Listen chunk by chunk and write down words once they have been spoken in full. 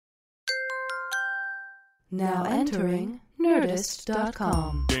Now entering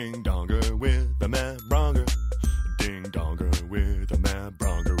Nerdist.com. Ding donger with the Matt Bronger. Ding donger with the Matt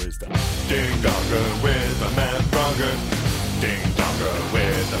Bronger is the Ding donger with the Matt Bronger. Ding donger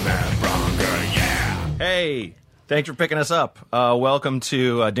with the Matt Bronger. Yeah. Hey, thanks for picking us up. Welcome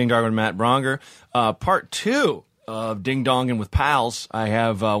to Ding Dong with Matt Bronger, part 2 of Ding Dongin' with Pals. I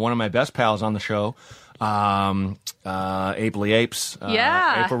have one of my best pals on the show. Appley Apes.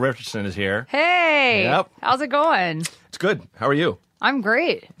 Yeah. April Richardson is here. Hey. Yep. How's it going? It's good. How are you? I'm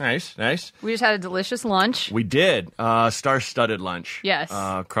great. Nice, nice. We just had a delicious lunch. We did. Star-studded lunch. Yes.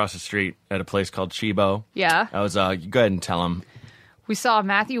 Across the street at a place called Chibo. Yeah. That was, go ahead and tell him. We saw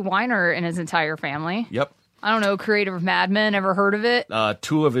Matthew Weiner and his entire family. Yep. I don't know, creator of Mad Men, ever heard of it?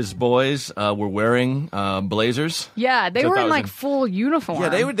 2 of his boys were wearing blazers. Yeah, they So were that in was like full uniform. Yeah,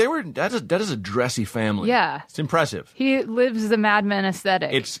 they were. That is a dressy family. Yeah. It's impressive. He lives the Mad Men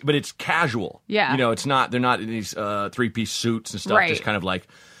aesthetic. But it's casual. Yeah. You know, they're not in these 3-piece suits and stuff. Right. Just kind of like,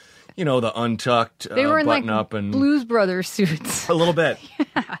 you know, the untucked they were in button like up and Blues Brothers suits. a little bit.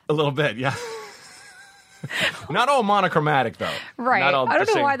 A little bit, yeah. Not all monochromatic though. Right. Not all I don't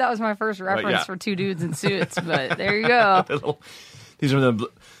the know same. why that was my first reference yeah. for 2 dudes in suits, but there you go. These are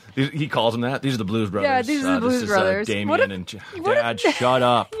he calls them that. These are the Blues Brothers. Yeah, these are the Blues this Brothers. Is, Damien What if- and what if Dad, they- shut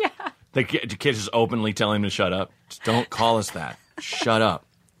up. Yeah. The kids just openly telling him to shut up. Just don't call us that. Shut up.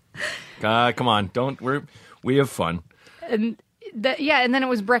 God, come on. We have fun. And and then it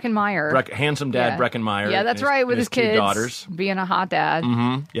was Breckenmeyer. Handsome dad, Breckenmeyer. Yeah, that's and right, with and his 2 kids. daughters. Being a hot dad.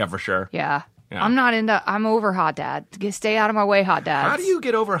 Mm-hmm. Yeah, for sure. Yeah. Yeah. I'm over hot dad. Stay out of my way, hot dads. How do you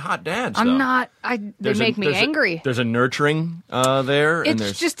get over hot dads, though? I'm not, they make me angry. There's a nurturing there. And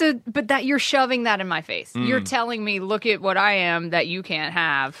It's there's, just but that you're shoving that in my face. Mm. You're telling me, look at what I am that you can't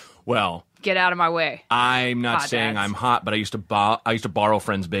have. well, Get out of my way. I'm not Hot saying dads. I'm hot, but I used to borrow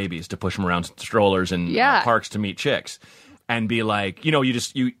friends' babies to push them around strollers and Yeah. parks to meet chicks. And be like, you know, you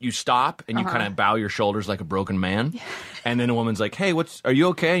stop and you Uh-huh. kind of bow your shoulders like a broken man. And then a woman's like, hey, are you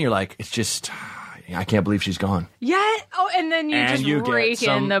okay? And you're like, it's just, I can't believe she's gone. Yeah. Oh, and then you And just you get rake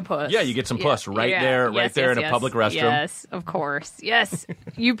some- in the puss. Yeah, you get some puss right there Yes, in a yes. public restroom. Yes, of course. Yes.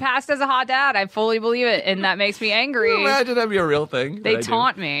 You passed as a hot dad. I fully believe it. And that makes me angry. Imagine that'd be a real thing. They that I do.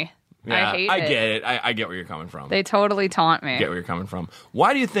 taunt me. Yeah, I hate it. I get it. I get where you're coming from. They totally taunt me. I get where you're coming from.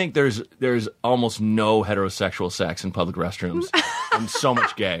 Why do you think there's almost no heterosexual sex in public restrooms and so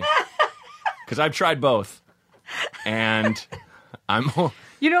much gay? Because I've tried both, and I'm.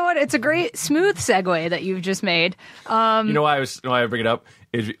 You know what? It's a great smooth segue that you've just made. You know why I bring it up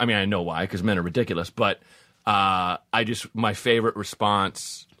is I know why because men are ridiculous, but my favorite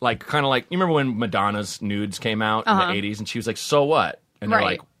response, kind of like you remember when Madonna's nudes came out in the '80s, and she was like, "So what?" And they're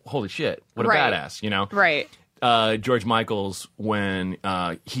Right. like, "Holy shit, what a Right. badass," you know? Right. George Michaels when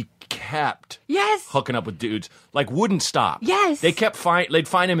he kept Yes. hooking up with dudes, wouldn't stop. Yes. They kept they'd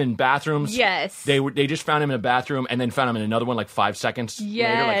find him in bathrooms. Yes. They just found him in a bathroom and then found him in another one 5 seconds later.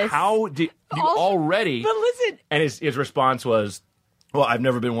 Yes. How did you already? But listen. And his response was, "Well, I've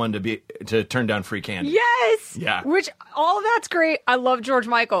never been one to turn down free candy." Yes. Yeah. Which all that's great. I love George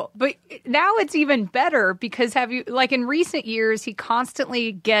Michael. But now it's even better because in recent years, he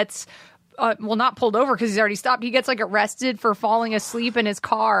constantly gets, not pulled over because he's already stopped. He gets arrested for falling asleep in his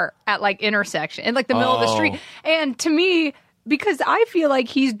car at intersection in the middle of the street. And to me, because I feel like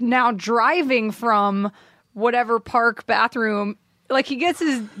he's now driving from whatever park bathroom, he gets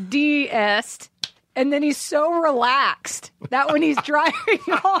his DS. And then he's so relaxed that when he's driving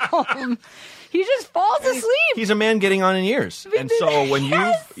home, he just falls asleep. He's a man getting on in years, and so when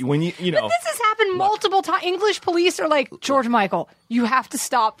Yes. you know, But this has happened multiple times. English police are like, George Michael, you have to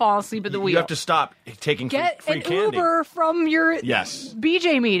stop falling asleep at the wheel. you have to stop taking Get free an candy. Uber from your Yes.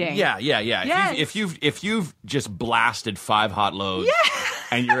 BJ meeting. Yeah. Yes. If you've just blasted 5 hot loads,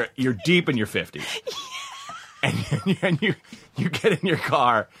 and you're deep in your 50s, and you get in your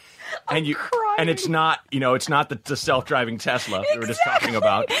car, and crying. it's not the self-driving Tesla we were just talking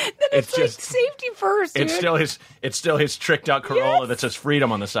about. Then It's it's just safety first, dude. it's still his tricked out Corolla Yes. that says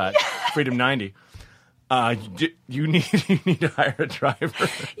Freedom on the side, Freedom 90. You need to hire a driver.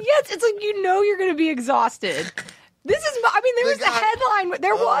 Yes, it's you're going to be exhausted. There was a headline.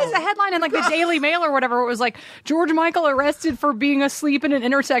 There was a headline in the Daily Mail or whatever. It was George Michael arrested for being asleep in an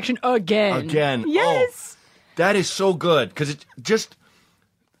intersection again. Yes. Oh, that is so good because it just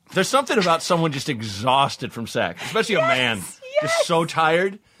there's something about someone just exhausted from sex, especially a man, just so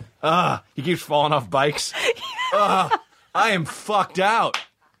tired. He keeps falling off bikes. I am fucked out.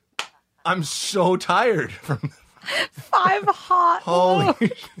 I'm so tired from 5 hot.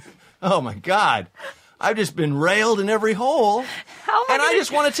 holy. Oh my god. I've just been railed in every hole, How am I and I gonna-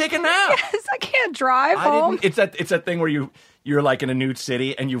 just want to take a nap. Yes, I can't drive home. It's that thing where you're like in a nude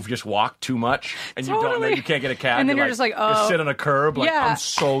city and you've just walked too much and you don't know, Totally. you can't get a cab. And then you're just like, you oh. sit on a curb like Yeah. I'm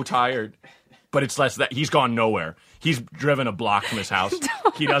so tired. But it's less that he's gone nowhere. He's driven a block from his house.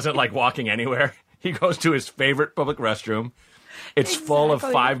 He doesn't like walking anywhere. He goes to his favorite public restroom. It's full of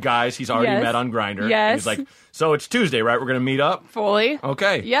Exactly. 5 guys he's already Yes. met on Grindr. Yes. He's like, so it's Tuesday, right? We're going to meet up? Fully.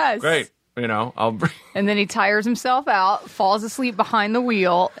 Okay. Yes. Great. You know, I'll bring... And then he tires himself out, falls asleep behind the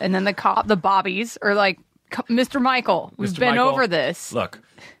wheel, and then the bobbies are like, Mr. Michael, we've Mr. been Michael, over this. Look,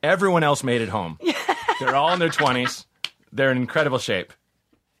 everyone else made it home. They're all in their 20s. They're in incredible shape.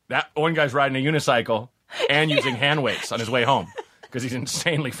 That one guy's riding a unicycle and using hand weights on his way home because he's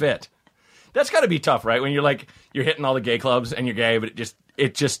insanely fit. That's got to be tough, right? When you're hitting all the gay clubs and you're gay, but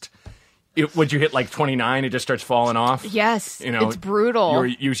once you hit like 29, it just starts falling off. Yes, You know, it's brutal.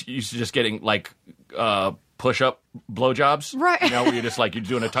 You're used to just getting like push-up blowjobs, Right. You know, where you're just like you're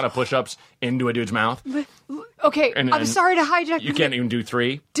doing a ton of push-ups into a dude's mouth. Okay, And- I'm and sorry to hijack. You can't even do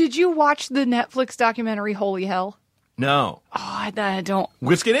 3. Did you watch the Netflix documentary Holy Hell? No. Oh, I don't.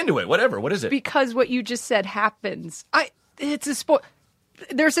 Let's get into it. Whatever. What is it? Because what you just said happens. It's a spoil.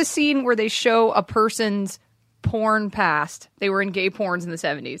 There's a scene where they show a person's porn past. They were in gay porns in the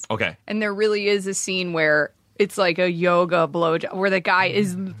 70s. Okay. And there really is a scene where it's like a yoga blowjob where the guy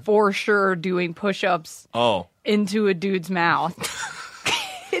is for sure doing push-ups Oh. into a dude's mouth.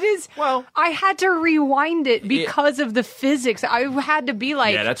 It is. Well- I had to rewind it because of the physics. I had to be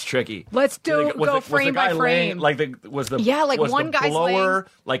like, Yeah, that's tricky. let's go Was frame the guy by frame. was the Yeah, like was one the guy's blower laying-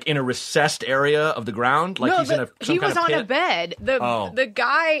 like in a recessed area of the ground? Like no, he's in but some he kind was of on a pit? bed. Oh. The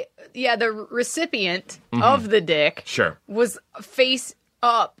guy, the recipient of the dick, Sure. was face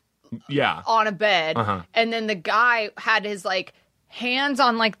up Yeah. on a bed, Uh-huh. and then the guy had his like hands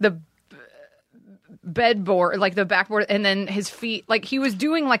on like the bedboard, like the backboard, and then his feet, like he was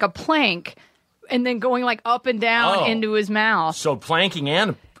doing like a plank, and then going like up and down Oh. into his mouth. So planking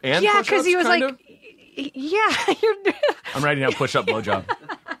and Yeah, push-ups, because he was kind like, of? yeah, you're. I'm writing down push-up blowjob.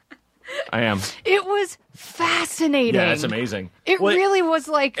 I am. It was fascinating. Yeah, that's amazing. It Well, really was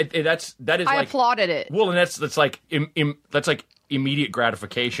like. that is I like applauded it. Well, and that's like that's like immediate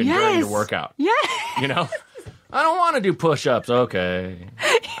gratification during Yes. your workout. Yeah. You know, I don't want to do push-ups. Okay,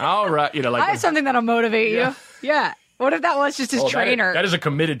 all right. You know, like I have something that'll motivate you. Yeah. What if that was just his Oh, trainer? That is a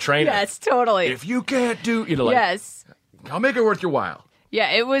committed trainer. Yes, totally. If you can't do, like, Yes. I'll make it worth your while.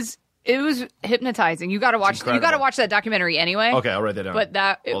 Yeah, it was hypnotizing. You got to watch. You incredible. got to watch that documentary anyway. Okay, I'll write that down. But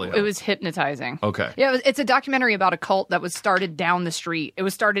Holy it hell. was hypnotizing. Okay. Yeah, it's a documentary about a cult that was started down the street. It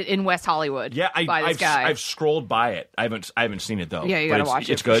was started in West Hollywood. Yeah, by this guy. I've scrolled by it. I haven't seen it though. Yeah, you But got to watch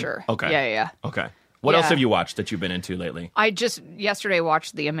it. It's for good. sure. Okay. Yeah. Okay. What Yeah. else have you watched that you've been into lately? I just yesterday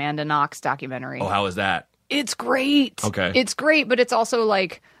watched the Amanda Knox documentary. Oh, how is that? It's great. Okay. It's great, but it's also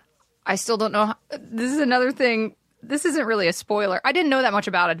like I still don't know. This is another thing. This isn't really a spoiler. I didn't know that much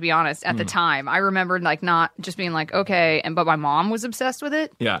about it, to be honest, at the time. I remembered like not just being like, okay, but my mom was obsessed with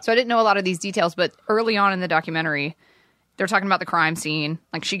it. Yeah. So I didn't know a lot of these details, but early on in the documentary, they're talking about the crime scene.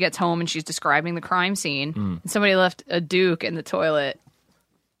 Like she gets home and she's describing the crime scene. And somebody left a Duke in the toilet.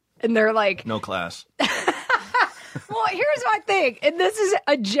 And they're like, No class. well, here's my thing. And this is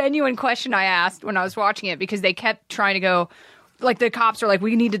a genuine question I asked when I was watching it because they kept trying to go, like, the cops are like,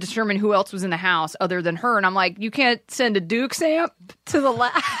 we need to determine who else was in the house other than her. And I'm like, you can't send a Duke Samp to the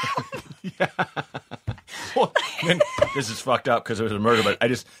lab. Well, then, this is fucked up because it was a murder, but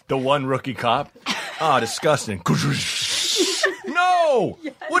the one rookie cop. Oh, disgusting. No!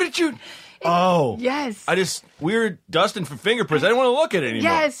 What did you... Oh. Yes. We were dusting for fingerprints. I didn't want to look at it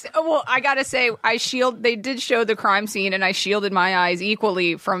anymore. Yes. Oh, well, I gotta say, they did show the crime scene, and I shielded my eyes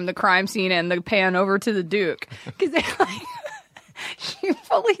equally from the crime scene and the pan over to the Duke. Because they like... She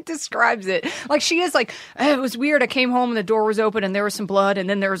fully describes it. Like, she is like, it was weird. I came home and the door was open and there was some blood and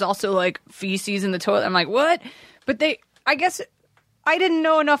then there was also, like, feces in the toilet. I'm like, what? But I guess I didn't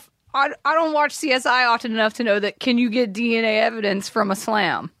know enough. I don't watch CSI often enough to know that can you get DNA evidence from a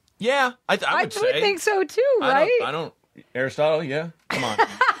slam? Yeah, I would say. think so, too, right? I don't. Aristotle, yeah. Come on.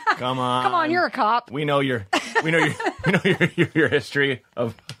 Come on. Come on, you're a cop. We know your history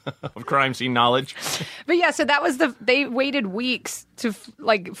of crime scene knowledge. But yeah, so that was they waited weeks to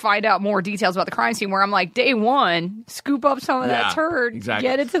find out more details about the crime scene where I'm like, day one, scoop up some of that turd, exactly.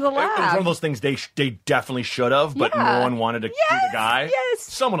 get it to the It was one lab. of those things they definitely should have, but Yeah. no one wanted to do the guy. yes.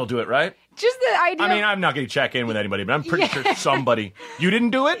 Someone will do it, right? Just the idea. I mean, I'm not going to check in with anybody, but I'm pretty sure somebody. You didn't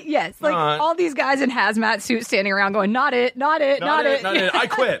do it? yes, like all these guys in hazmat suits standing around going, not it, not it, not it. I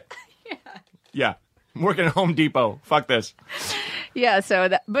quit. Yeah. I'm working at Home Depot. Fuck this. Yeah,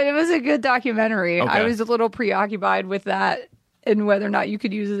 but it was a good documentary. Okay. I was a little preoccupied with that and whether or not you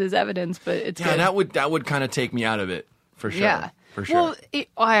could use it as evidence, but it's Yeah, good. that would kind of take me out of it for sure. Yeah. For sure. Well,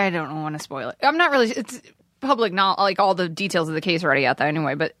 I don't want to spoil it. I'm not really. It's public knowledge. Like all the details of the case are already out there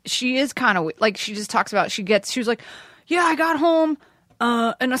anyway. But she is kind of like she just talks about. She was like, yeah, I got home.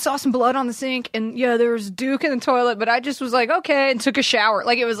 And I saw some blood on the sink, and yeah, there was Duke in the toilet, but I just was like, okay, and took a shower.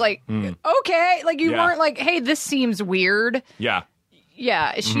 Like, it was like, okay. Like, you Yeah. weren't like, hey, this seems weird. Yeah.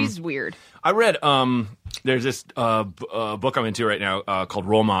 Yeah, she's weird. I read, there's this book I'm into right now called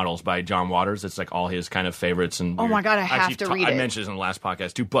Role Models by John Waters. It's like all his kind of favorites. And Oh my God, I have to read I it. mentioned this in the last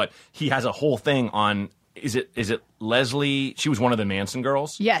podcast too, but he has a whole thing on, is it Leslie? She was one of the Manson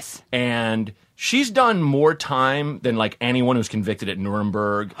girls. Yes. And she's done more time than like anyone who's convicted at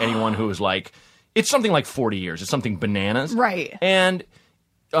Nuremberg, anyone who is like, it's something like 40 years. It's something bananas. Right. And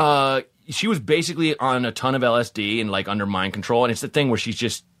she was basically on a ton of LSD and like under mind control. And it's the thing where she's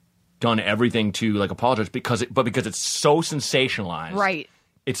just done everything to like apologize because it's so sensationalized. Right.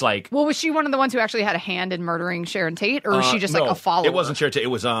 It's like, Well, was she one of the ones who actually had a hand in murdering Sharon Tate, or was she just like no, a follower? It wasn't Sharon Tate. It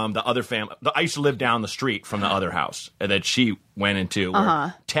was the other family. I used to live down the street from the other house that she went into.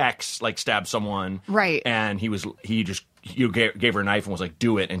 Where Tex like stabbed someone, Right. And he gave her a knife and was like,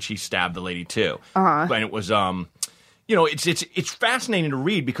 "Do it," and she stabbed the lady too. And it was it's fascinating to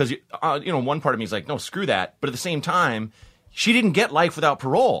read because one part of me is like, no, screw that, but at the same time, she didn't get life without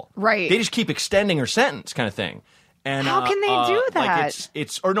parole. Right. They just keep extending her sentence, kind of thing. And How can they do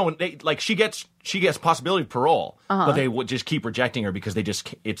that? Like she gets possibility of parole, but they would just keep rejecting her because but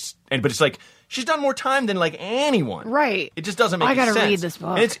it's like she's done more time than like anyone. Right. It just doesn't make I gotta sense. read this book.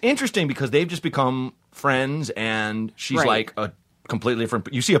 And it's interesting because they've just become friends, and she's Right. like a completely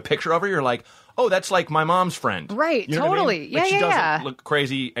different. You see a picture of her, you're like, oh, that's like my mom's friend. Right, You know what I mean? totally. Like, Yeah, she yeah, doesn't yeah. look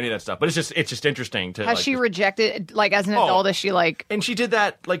crazy, any of that stuff. But it's just interesting to. Has like, she just- rejected, like, as an adult, is she like... And she did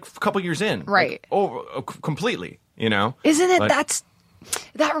that like a couple years in. Right. Like, completely. You know. Isn't it? But-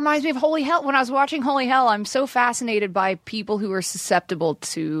 That reminds me of Holy Hell. When I was watching Holy Hell, I'm so fascinated by people who are susceptible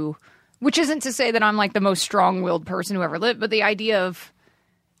to, which isn't to say that I'm like the most strong-willed person who ever lived, but the idea of,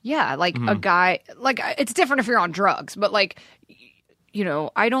 yeah, like a guy, like it's different if you're on drugs, but like,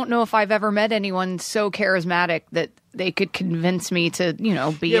 I don't know if I've ever met anyone so charismatic that they could convince me to, be Yeah,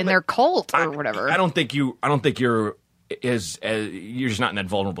 in but their cult or whatever. I don't think you're you're just not in that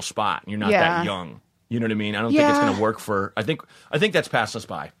vulnerable spot. You're not Yeah. that young. You know what I mean? I don't think it's going to work for. I think that's passed us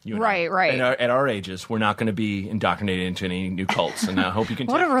by. You and I. Right. At our ages, we're not going to be indoctrinated into any new cults, and I hope you can.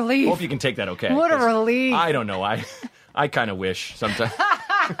 What a relief. Hope you can take that okay. What a 'cause relief. I don't know. I kind of wish sometimes.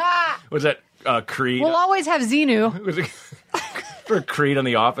 Was that Creed? We'll always have Xenu. Was it, for Creed on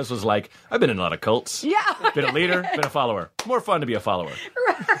The Office was like, I've been in a lot of cults. Yeah. Been a leader, been a follower. More fun to be a follower.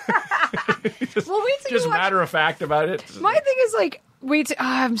 Well, wait till Just you watch. matter of fact about it. My thing is like,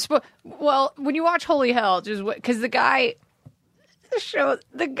 well, when you watch Holy Hell, just because the guy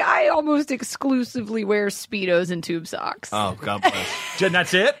almost exclusively wears Speedos and tube socks. Oh, God bless. Jen,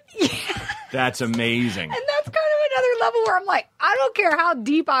 that's it? Yeah. That's amazing. And that's kind of another level where I'm like, I don't care how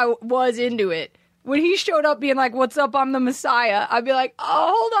deep I was into it. When he showed up being like, what's up, I'm the Messiah, I'd be like,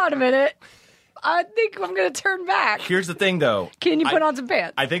 oh, hold on a minute. I think I'm going to turn back. Here's the thing, though. Can you put on some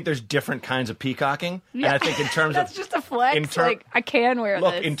pants? I think there's different kinds of peacocking. Yeah. And I think in terms That's of... just a flex. in ter- Like, I can wear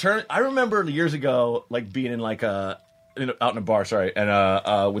Look, this. I remember years ago, like, being in, like, out in a bar,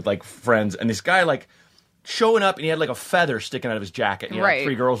 and with, like, friends, and this guy, like, showing up, and he had, like, a feather sticking out of his jacket, and he had, like, Right.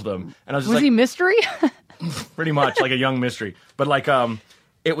 3 girls with him. And I was just Was like... he mystery? Pretty much like a young mystery, but like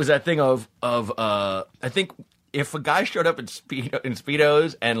it was that thing of I think if a guy showed up in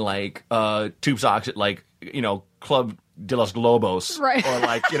speedos and like tube socks at like Club de los Globos, Right. or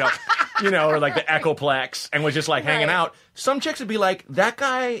like or like the Echoplex, and was just like hanging Right. out, some chicks would be like, that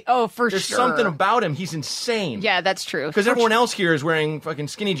guy, Oh, for there's sure. something about him, he's insane. Yeah, that's true. Because everyone else here is wearing fucking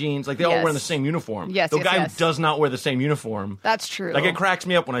skinny jeans, like they all Yes. wear the same uniform. Yes, the yes, guy yes. who does not wear the same uniform. That's true. Like, it cracks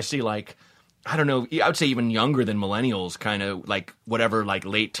me up when I see, like, I don't know, I would say even younger than millennials, kind of like whatever, like,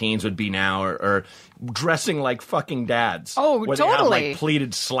 late teens would be now, or dressing like fucking dads. Oh, where they have, totally. like,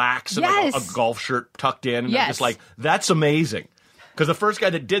 pleated slacks and like, Yes. a golf shirt tucked in. And I'm Yes. just like, that's amazing. Because the first guy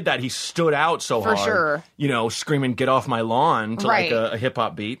that did that, he stood out so For hard. sure. Screaming, get off my lawn, to Right. like a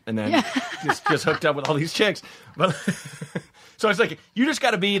hip-hop beat, and then just hooked up with all these chicks. But... So it's like, you just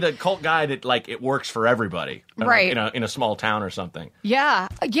got to be the cult guy that, like, it works for everybody. Right. In a small town or something. Yeah.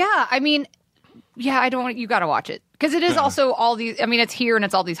 I mean, you got to watch it. Because it is also all these, I mean, it's here and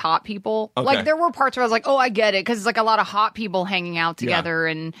it's all these hot people. Okay. Like, there were parts where I was like, oh, I get it. Because it's like a lot of hot people hanging out together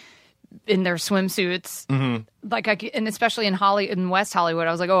and in their swimsuits. Like and especially in West Hollywood,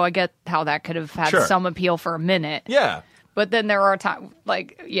 I was like, oh, I get how that could have had Sure. some appeal for a minute. Yeah. But then there are times,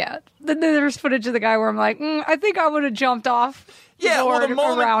 like, then there's footage of the guy where I'm like, I think I would have jumped off. Yeah, well, the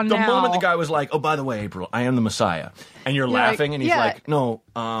around moment now. the guy was like, "Oh, by the way, April, I am the Messiah," and you're like, laughing, and he's yeah. like, "No,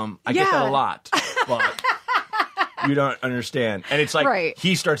 I get that Yeah. a lot, but you don't understand." And it's like Right.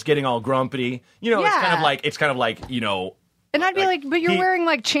 he starts getting all grumpy. You know, Yeah. it's kind of like And I'd be like, but you're wearing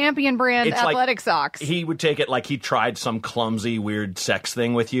like Champion brand it's like athletic socks. He would take it like he tried some clumsy, weird sex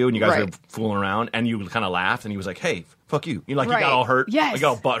thing with you, and you guys Right. were fooling around, and you kind of laughed, and he was like, "Hey, fuck you." You know, like Right. he got all hurt. Yes. Like, got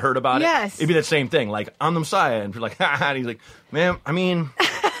all butt hurt about Yes. it. It'd be that same thing. Like, I'm the Messiah, and you're like, "Ha ha," and he's like, "Man, I mean,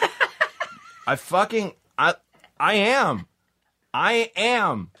 I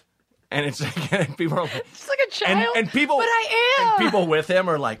am." And it's like, and people are like, It's like a child. and people, But I am. and people with him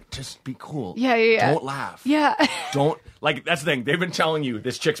are like, just be cool. Yeah. Don't laugh. Yeah. Don't, like, that's the thing. They've been telling you,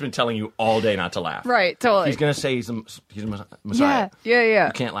 this chick's been telling you all day not to laugh. Right, totally. He's going to say he's a Messiah. Yeah.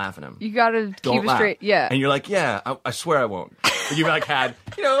 You can't laugh at him. You gotta Don't keep it laugh. straight. Yeah. And you're like, yeah, I swear I won't. But you've like had,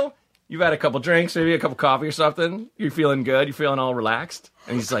 you've had a couple drinks, maybe a cup of coffee or something. You're feeling good. You're feeling all relaxed.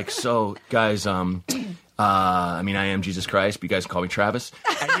 And he's like, so, guys, I am Jesus Christ, but you guys call me Travis.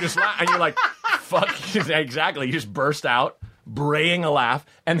 And you just laugh, and you're like, fuck, exactly. You just burst out, braying a laugh.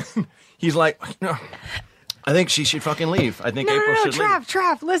 And then he's like, no, I think she should fucking leave. I think April should leave.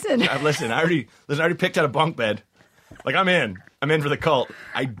 Trav, listen. Listen, I already picked out a bunk bed. Like, I'm in for the cult.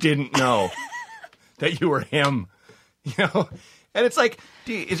 I didn't know that you were him, And it's like,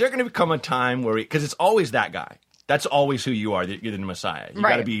 is there going to come a time where, because it's always that guy. That's always who you are. You're the Messiah. You got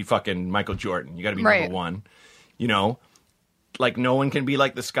to Right. be fucking Michael Jordan. You got to be Right. number one. Like no one can be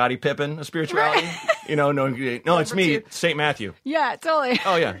like the Scottie Pippen of spirituality. No one can, no, it's me, two. St. Matthew. Yeah, totally.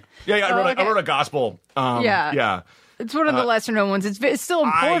 Oh yeah. I okay. wrote a gospel. Yeah. It's one of the lesser known ones. It's still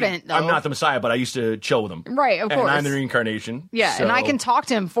important, though. I'm not the Messiah, but I used to chill with him. Right, of And course. I'm the reincarnation. Yeah, so and I can talk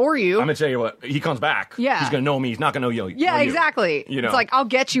to him for you. I'm gonna tell you what. He comes back. Yeah. He's gonna know me. He's not gonna know you. Yeah, know you. exactly. It's like, I'll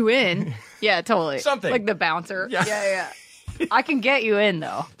get you in. Yeah, totally. Something. Like the bouncer. Yeah. Yeah. I can get you in,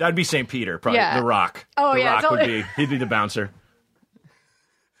 though. That'd be St. Peter, probably. Yeah. The Rock. Oh, the yeah, Rock totally. he'd be the bouncer.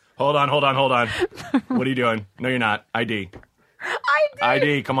 Hold on. What are you doing? No, you're not. ID,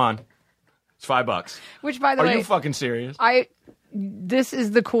 come on. It's $5. Which, by the Are way, you fucking serious? this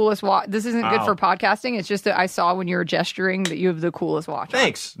is the coolest watch. This isn't good Wow. for podcasting. It's just that I saw when you were gesturing that you have the coolest watch.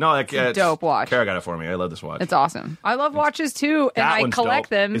 Thanks. No, a dope watch. Kara got it for me. I love this watch. It's awesome. I love watches, too, and That I one's collect dope.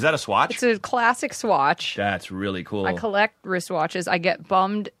 them. Is that a swatch? It's a classic swatch. That's really cool. I collect wristwatches. I get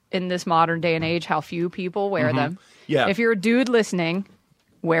bummed in this modern day and age how few people wear them. Yeah. If you're a dude listening,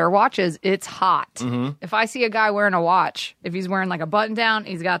 wear watches. It's hot. Mm-hmm. If I see a guy wearing a watch, if he's wearing like a button down,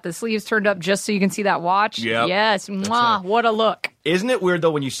 he's got the sleeves turned up just so you can see that watch. Yep. Yes. Mwah, right. what a look. Isn't it weird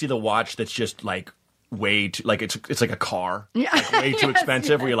though when you see the watch that's just like way too like it's like a car, like way too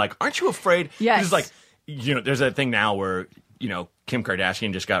expensive? Where you're like, aren't you afraid? 'Cause Yes. It's like there's that thing now where Kim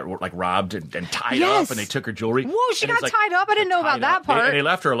Kardashian just got like robbed and tied Yes. up, and they took her jewelry. Whoa, she And it's got tied up? I didn't know about tied that up. part. They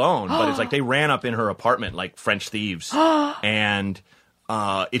left her alone, but it's like they ran up in her apartment like French thieves, and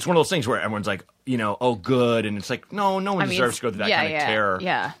it's one of those things where everyone's like, oh, good, and it's like, no one deserves to go through that kind of terror.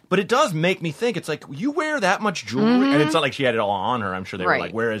 Yeah. But it does make me think. It's like you wear that much jewelry, and it's not like she had it all on her. I'm sure they were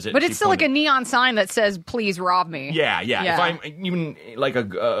like, where is it? But She it's still like a pointed- neon sign that says, please rob me. Yeah. If I'm even like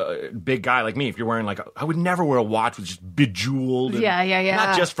a big guy like me, if you're wearing I would never wear a watch with just bejeweled. And Yeah.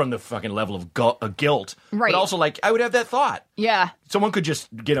 Not just from the fucking level of guilt, Right. but also like I would have that thought. Yeah. Someone could just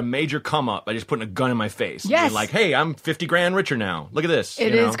get a major come up by just putting a gun in my face. Yes. And be like, hey, I'm 50 grand richer now. Look at this.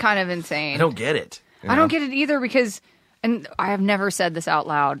 It is kind of insane. I don't get it. I don't get it either because, and I have never said this out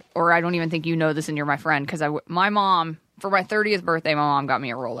loud, or I don't even think you know this and you're my friend, because my mom, for my 30th birthday, my mom got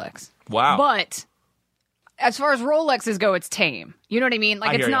me a Rolex. Wow. But as far as Rolexes go, it's tame. You know what I mean?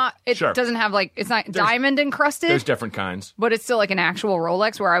 Like, I it's hear ya. not, it Sure. doesn't have it's not diamond encrusted, There's different kinds. but it's still like an actual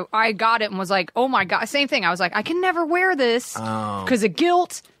Rolex where I got it and was like, oh my God, same thing. I was like, I can never wear this because of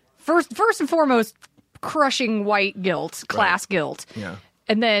guilt. First and foremost, crushing white guilt, class guilt. Yeah.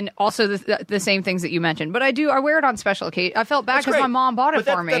 And then also the same things that you mentioned. But I wear it on special occasion. I felt bad That's because my great. mom bought it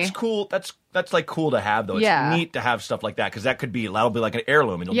But for me. That's cool. That's like cool to have though. It's Yeah. neat to have stuff like that because that'll be like an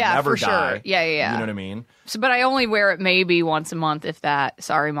heirloom. It'll Yeah, never for die. sure. Yeah. You know what I mean? So, but I only wear it maybe once a month, if that.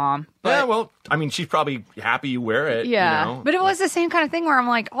 Sorry, Mom. But, Yeah. Well, I mean, she's probably happy you wear it. yeah. You know? But it was the same kind of thing where I'm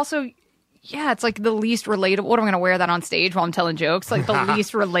like, also, yeah, it's like the least relatable. What am I going to wear that on stage while I'm telling jokes? Like the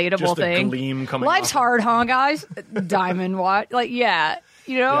least relatable Just the thing. gleam coming Life's off. hard, huh, guys? Diamond watch. Like, yeah.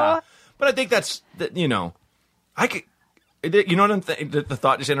 Yeah. But I think I could. You know what the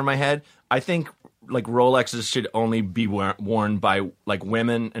thought just entered my head. I think like Rolexes should only be worn by like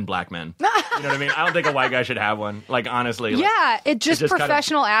women and black men. You know what I mean? I don't think a white guy should have one. Like honestly, like, Yeah, it's just kind of-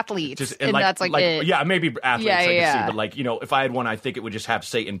 professional athletes, and like, that's like it. Yeah, maybe athletes. Yeah, I can yeah. see, but like if I had one, I think it would just have to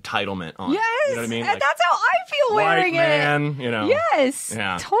say entitlement on. Yes, it. You know what I mean? and Like, that's how I feel white wearing man. You know. it. Yes,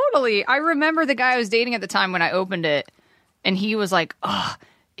 Yeah. totally. I remember the guy I was dating at the time when I opened it, and he was like, "Ugh."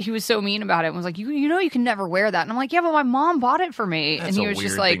 He was so mean about it and was like, you know, you can never wear that. And I'm like, yeah, but my mom bought it for me. That's and he a was weird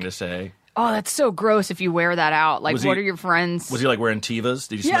just like, thing to say. oh, that's so gross if you wear that out. Like, Was what he- are your friends? Was he like wearing Tevas?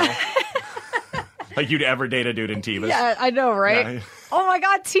 Did you Yeah. smell? Like you'd ever date a dude in Tevas? Yeah, I know, right? Yeah. Oh my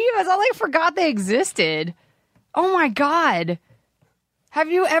God, Tevas. I like forgot they existed. Oh my God. Have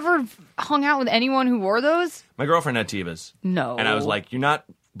you ever hung out with anyone who wore those? My girlfriend had Tevas. No. And I was like, you're not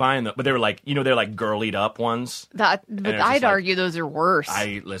buying them. But they were like, you know, they're like girlied up ones. But it's just I'd like- argue those are worse.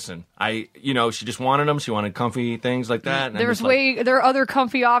 You know, she just wanted them. She wanted comfy things like that. And I'm There's just like, there are other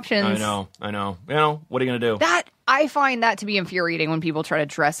comfy options. I know. You know, what are you going to do? That I find that to be infuriating when people try to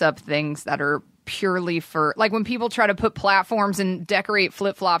dress up things that are purely for, like when people try to put platforms and decorate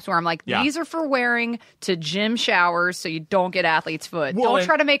flip-flops where I'm like, Yeah. these are for wearing to gym showers so you don't get athlete's foot. Well, Don't and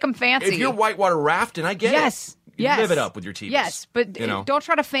try to make them fancy. If you're whitewater rafting, I get Yes. it. You Yes. live it up with your Tevas. Yes, but you know? don't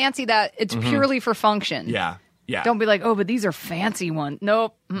try to fancy that. It's purely for function. Yeah. Yeah. Don't be like, oh, but these are fancy ones.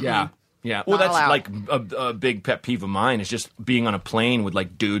 Nope. Mm-mm. Yeah. Yeah. Well, Not that's allowed. like a big pet peeve of mine is just being on a plane with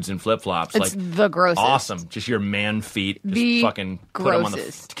like dudes in flip flops. It's Like the grossest. awesome. Just your man feet. Just The fucking put them on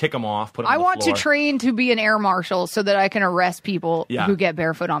grossest. kick them off. Put them I on the want floor. to train to be an air marshal so that I can arrest people Yeah. who get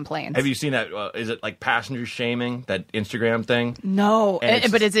barefoot on planes. Have you seen that? Is it like passenger shaming? That Instagram thing? No, And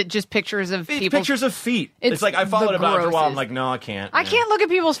it's- but is it just pictures of It's people? pictures of feet. It's It's like I followed the it after a while. I'm grossest. like, no, I can't. I can't look at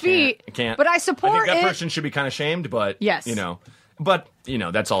people's feet. I can't. But I I support think that it. person should be kind of shamed, but Yes. you know. But you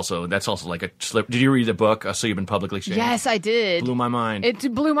know, that's also like a slip. Did you read the book? So you've been publicly shamed. Yes, I did. Blew my mind. It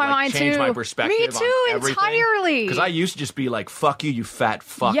blew my mind changed too. my perspective. Me too, entirely. Because I used to just be like, "Fuck you, you fat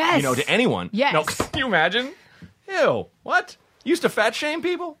fuck," Yes. you know, to anyone. Yes. No, can you imagine? Ew. What? You used to fat shame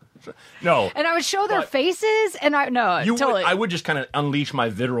people? No. And I would show their But- faces, and You totally. would, I would just kind of unleash my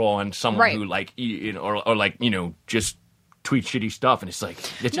vitriol on someone Right. who like you know, or like you know just tweet shitty stuff, and it's like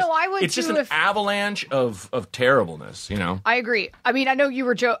it's No, just, I would it's just too an if- avalanche of terribleness, you know. I agree. I mean, I know you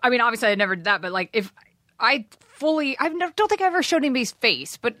were I mean, obviously, I never did that, but like, if I don't think I ever showed anybody's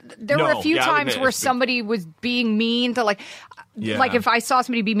face, but there were a No, few yeah, I would times admit where it's been- somebody was being mean to Yeah. like if I saw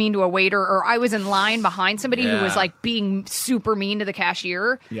somebody be mean to a waiter, or I was in line behind somebody who was Yeah. like being super mean to the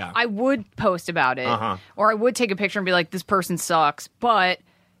cashier, Yeah. I would post about it, Uh-huh. or I would take a picture and be like, this person sucks. But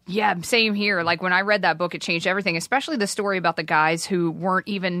yeah, same here. Like when I read that book, it changed everything, especially the story about the guys who weren't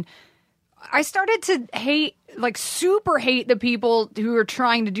even. I started to hate, like super hate the people who were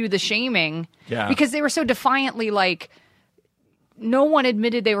trying to do the shaming, Yeah. because they were so defiantly like, no one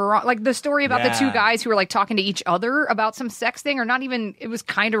admitted they were wrong. Like the story about the two Yeah. guys who were like talking to each other about some sex thing, or not even, it was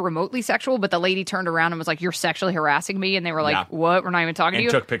kind of remotely sexual, but the lady turned around and was like, you're sexually harassing me. And they were like, Yeah. what? We're not even talking And to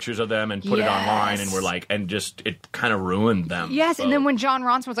you. took pictures of them and put it online, and Yes. were like, and just it kind of ruined them. Yes, and then both. when John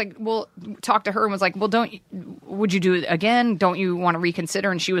Ronson was like, well, talked to her and was like, well, would you do it again? Don't you want to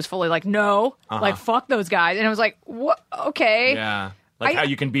reconsider? And she was fully like, no, like, fuck those guys. And I was like, what? Okay. Yeah. Like I- how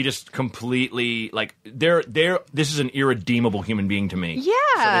you can be just completely like this is an irredeemable human being to me.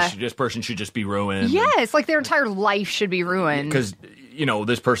 Yeah. So this person should just be ruined. Yes, like their entire life should be ruined. Because you know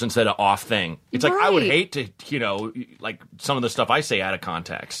this person said an off thing. It's like I would Right. hate to you know like some of the stuff I say out of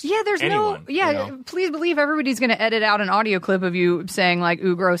context. Yeah, there's Anyone, no. Yeah, you know? please believe everybody's going to edit out an audio clip of you saying like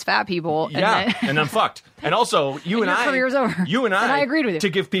 "ooh, gross fat people." Yeah, and and I'm fucked. And also, you and your I, career's over. You and And I agreed with you. to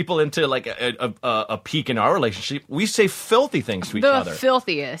give people into like a peek in our relationship. We say filthy things to each the other,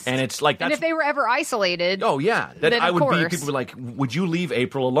 filthiest. and it's like and that's if they were ever isolated, oh yeah, that then I of would be. course. People were like, "Would you leave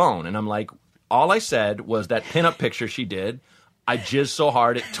April alone?" And I'm like, all I said was that pinup picture she did. I jizzed so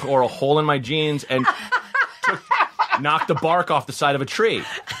hard it tore a hole in my jeans and knocked the bark off the side of a tree.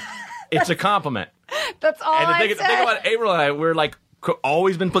 It's a compliment. that's all And the I thing said. about April and I, we're like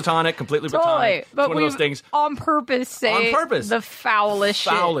always been platonic, completely Totally, platonic. It's but one we of those things. on purpose say On purpose. the foulest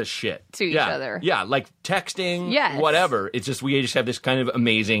shit. Foulest shit to each Yeah. other. Yeah, like texting, Yes. whatever. It's just we just have this kind of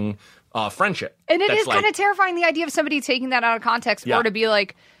amazing friendship. And it that's is like, kind of terrifying, the idea of somebody taking that out of context, Yeah. or to be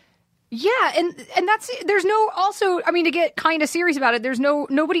like, yeah, and that's, there's no, also, I mean, to get kind of serious about it, there's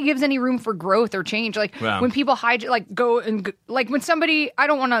nobody gives any room for growth or change. Like Yeah. when people go and like when somebody, I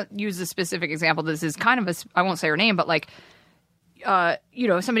don't want to use a specific example. This is kind of I won't say her name, but like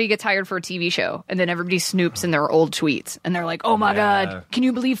somebody gets hired for a TV show and then everybody snoops in their old tweets and they're like, oh my God, can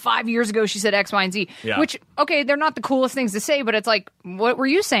you believe 5 years ago she said X, Y, and Z? Yeah. Which, okay, they're not the coolest things to say, but it's like, what were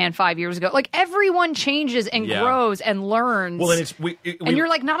you saying 5 years ago? Like, everyone changes and grows and learns. Well, then and you're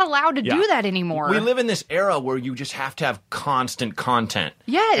like not allowed to do that anymore. We live in this era where you just have to have constant content.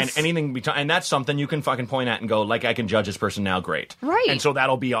 Yes. And anything, and that's something you can fucking point at and go, like, I can judge this person now, great. Right. And so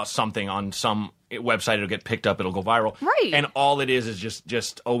that'll be something on some website, it'll get picked up, it'll go viral. Right. And all it is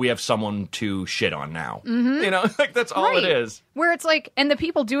just we have someone to shit on now. Mm-hmm. Like, that's all it is. Where it's like, and the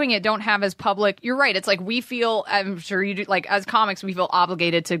people doing it don't have as public. You're right. It's like we feel, I'm sure you do, like as comics, we feel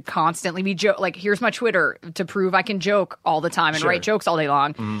obligated to constantly be like, here's my Twitter to prove I can joke all the time and write jokes all day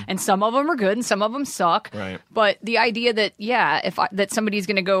long. Mm-hmm. And some of them are good and some of them suck. Right. But the idea that, that somebody's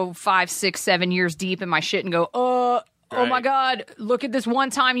going to go 5, 6, 7 years deep in my shit and go, oh my God, look at this one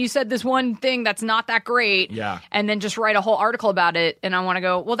time you said this one thing that's not that great. Yeah. And then just write a whole article about it. And I want to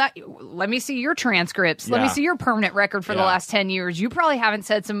go, well, let me see your transcripts. Let me see your permanent record for the last 10 years. You probably haven't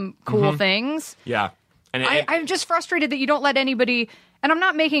said some cool things. Yeah. And I'm just frustrated that you don't let anybody, and I'm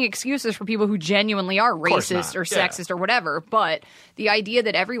not making excuses for people who genuinely are racist or sexist or whatever, but the idea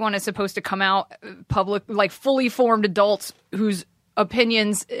that everyone is supposed to come out public, like fully formed adults whose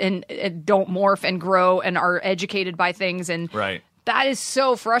opinions and don't morph and grow and are educated by things, and that is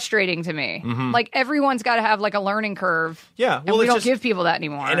so frustrating to me. Mm-hmm. Like, everyone's got to have like a learning curve. Yeah, well, and we don't give people that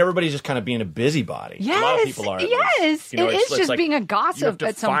anymore. And everybody's just kind of being a busybody. Yes, a lot of people are. Yes, it is just like, being a gossip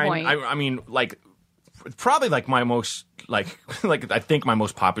at some point. I mean, like, probably like my most like I think my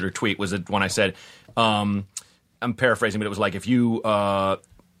most popular tweet was when I said, I'm paraphrasing, but it was like, if you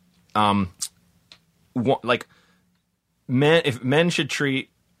like. If men should treat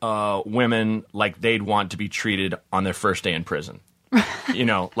women like they'd want to be treated on their first day in prison,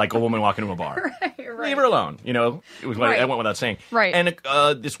 like a woman walking into a bar, leave her alone. It was I went without saying. Right.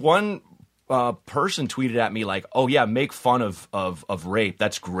 And this one person tweeted at me like, "Oh yeah, make fun of rape.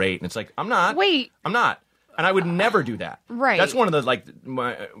 That's great." And it's like, I'm not. Wait, I'm not. And I would never do that. Right. That's one of the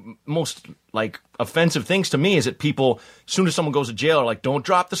my most offensive things to me is that people, as soon as someone goes to jail, are like, don't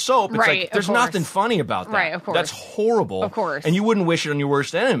drop the soap. It's like, there's nothing funny about that. Right, of course. That's horrible. Of course. And you wouldn't wish it on your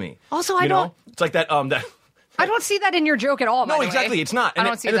worst enemy. Also, I don't. It's like that. I don't see that in your joke at all. No, exactly. It's not. And, I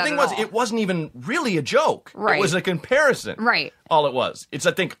don't see and that the thing at was, all. it wasn't even really a joke. Right. It was a comparison. Right. All it was. It's,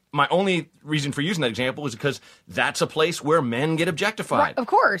 I think, my only reason for using that example is because that's a place where men get objectified. Right, of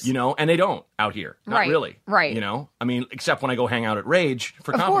course. And they don't out here. Not Right. really. Right. I mean, except when I go hang out at Rage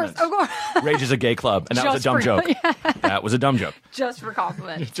for compliments. Of course. Rage is a gay club, and that was a dumb joke. Yeah. That was a dumb joke. Just for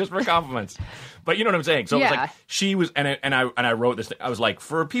compliments. Just for compliments. But you know what I'm saying? So it was Yeah. like, she was, and I wrote this thing. I was like,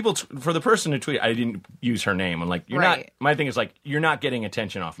 for the person who tweeted, I didn't use her name. I'm like, you're not, my thing is like, you're not getting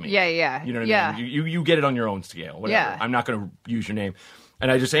attention off me. Yeah. You know what I mean? You get it on your own scale. Whatever. Yeah. I'm not going to use your name. And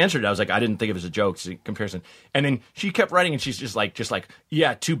I just answered it. I was like, I didn't think of it as a joke. It's a comparison. And then she kept writing, and she's just like,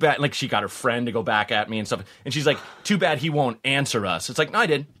 yeah, too bad. Like, she got her friend to go back at me and stuff. And she's like, too bad he won't answer us. It's like, no, I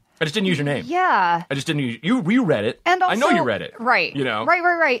did. I just didn't use your name. Yeah. I just didn't use you. You read it. And also, I know you read it. Right.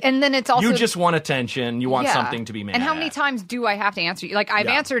 Right. And then it's also, you just want attention. You want something to be mad. And how many times do I have to answer you? Like, I've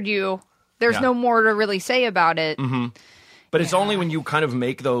answered you. There's Yeah. no more to really say about it. Mm-hmm. But it's only when you kind of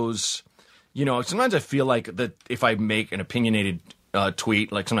make those, sometimes I feel like that if I make an opinionated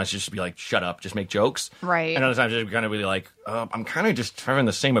tweet, like sometimes just be like, shut up, just make jokes. Right. And other times just kind of be like, I'm kind of just having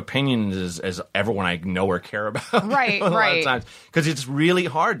the same opinions as everyone I know or care about. Right, a lot right. of times. Because it's really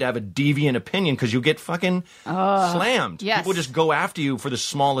hard to have a deviant opinion because you get fucking slammed. yes. People just go after you for the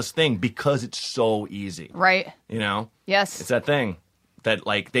smallest thing because it's so easy. Right. Yes. It's that thing that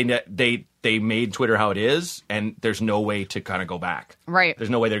like they made Twitter how it is, and there's no way to kind of go back. Right. There's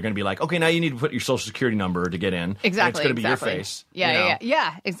no way they're going to be like, okay, now you need to put your social security number to get in. Exactly. And it's going to be exactly. your face.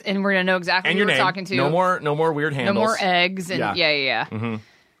 Yeah. And we're going to know exactly And who your we're name. talking to. No more weird handles. No more eggs. And yeah. Mm-hmm.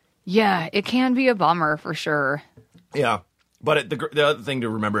 Yeah, it can be a bummer for sure. Yeah. But the other thing to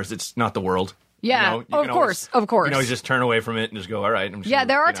remember is it's not the world. Yeah, you can of course. You can always just turn away from it and just go, all right. I'm just Yeah, gonna,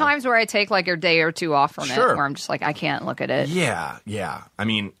 there are times where I take like a day or two off from it, Sure. where I'm just like, I can't look at it. Yeah. I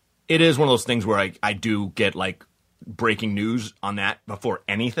mean, it is one of those things where I do get like breaking news on that before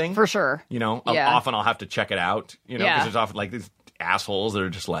anything. For sure. Often I'll have to check it out, because Yeah. there's often like these assholes that are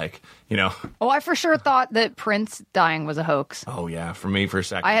just like, Oh, I for sure thought that Prince dying was a hoax. oh yeah, for me for a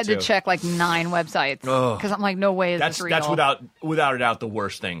second. I had too. to check like 9 websites because I'm like, no way is That's this real. without a doubt the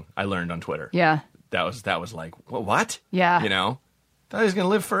worst thing I learned on Twitter. Yeah. That was like, what? Yeah. Thought he was gonna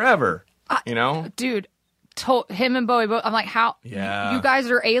live forever. Dude, him and Bowie both. I'm like, how? Yeah. You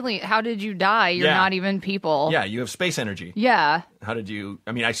guys are alien. How did you die? You're Yeah. not even people. Yeah, you have space energy. Yeah. How did you?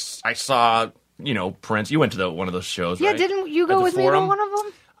 I mean, I saw Prince. You went to one of those shows, Yeah, right? didn't you At go the with me to Forum? one of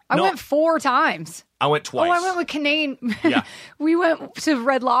them? I No. went 4 times. I went twice. Oh, I went with Kanane. Yeah. We went to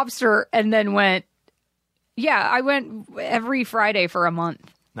Red Lobster and then went. Yeah, I went every Friday for a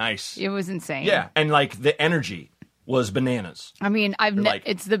month. Nice. It was insane. Yeah, and like the energy was bananas. I mean, like,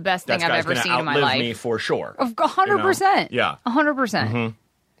 it's the best thing That I've guy's ever gonna seen in my outlive life. me for sure. 100%. Yeah. 100%.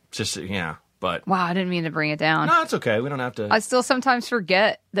 Just but Wow, I didn't mean to bring it down. no, it's okay. We don't have to. I still sometimes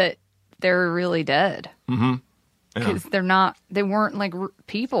forget that they're really dead. Mm-hmm. Because they weren't like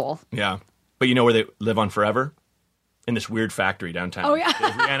people. Yeah, but you know where they live on forever? In this weird factory downtown. Oh, yeah.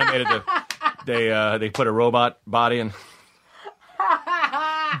 They reanimated they put a robot body in.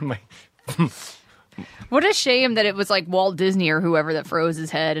 What a shame that it was like Walt Disney or whoever that froze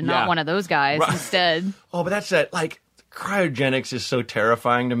his head and Yeah. not one of those guys Right. instead. Oh, but that's it. Like cryogenics is so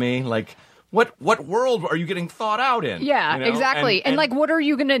terrifying to me. Like, what world are you getting thawed out in? Yeah, You know? exactly. And like, what are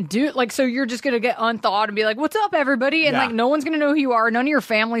you going to do? Like, so you're just going to get unthawed and be like, what's up, everybody? And Yeah. like, no one's going to know who you are. None of your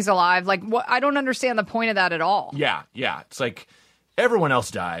family's alive. Like, what? I don't understand the point of that at all. Yeah. It's like everyone else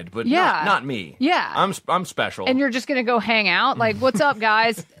died, but Yeah. not me. Yeah. I'm special. And you're just going to go hang out? Like, what's up,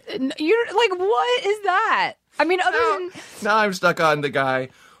 guys? You're like, what is that? I mean, other than. Now I'm stuck on the guy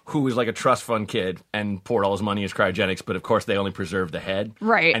who was like a trust fund kid and poured all his money into cryogenics, but of course they only preserve the head.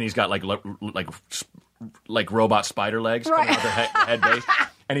 Right. And he's got like robot spider legs coming out the head base.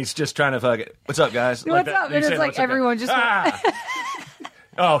 And he's just trying to fuck it. What's up, guys? What's up? And it's like everyone just.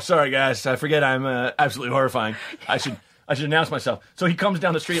 Oh, sorry, guys. I forget I'm absolutely horrifying. I should announce myself. So he comes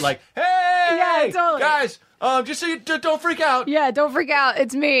down the street like, hey, totally. guys, just so you don't freak out. Yeah, don't freak out.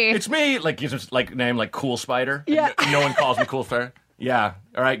 It's me. It's me. Like, he's just like name like Cool Spider. Yeah. No one calls me Cool Spider. Yeah.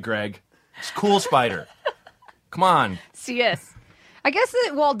 All right, Greg. It's Cool Spider. Come on. CS. I guess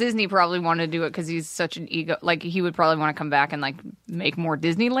that Walt Disney probably wanted to do it because he's such an ego. Like, he would probably want to come back and like make more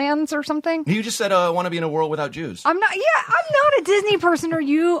Disneylands or something. You just said I want to be in a world without Jews. I'm not a Disney person. Are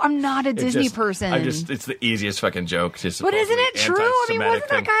you? I'm not a Disney person. It's the easiest fucking joke. But isn't it true? I mean, wasn't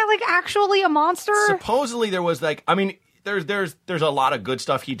that guy like actually a monster? Supposedly there was like, I mean, there's a lot of good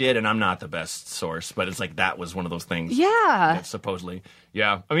stuff he did, and I'm not the best source, but it's like that was one of those things. Yeah. That supposedly.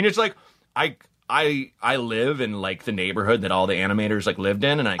 Yeah. I mean, it's like I live in like the neighborhood that all the animators like lived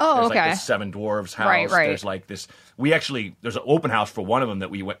in, and there's like this Seven Dwarves house. Right. There's like this. There's an open house for one of them that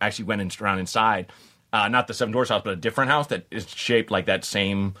we actually went around inside. Not the Seven Dwarves house, but a different house that is shaped like that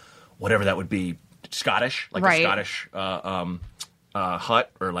same, whatever that would be, Scottish, like a Scottish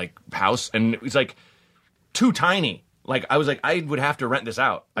hut or like house, and it was like too tiny. Like I was like, I would have to rent this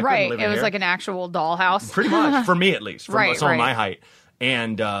out. I couldn't live in It was here. like an actual dollhouse. Pretty much for me at least, for someone my height.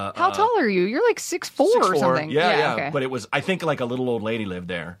 And how tall are you? You're like 6'4" or something. Yeah. Okay. But it was, I think, like a little old lady lived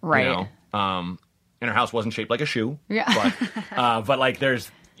there. Right. You know? And her house wasn't shaped like a shoe. Yeah. But like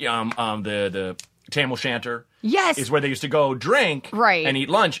there's the Tam O'Shanter. Yes. Is where they used to go drink Right. and eat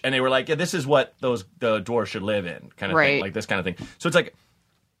lunch, and they were like, yeah, this is what the dwarves should live in, kind of thing, like this kind of thing. So it's like.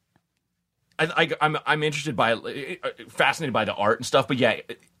 I'm interested fascinated by the art and stuff, but yeah,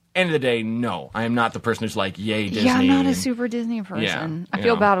 end of the day, no, I am not the person who's like, yay, Disney. Yeah, I'm not a super Disney person. Yeah, I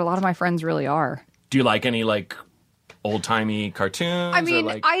feel bad. A lot of my friends really are. Do you like any like old timey cartoons? I mean,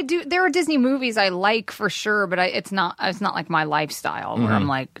 or, like... I do. There are Disney movies I like for sure, but it's not like my lifestyle where I'm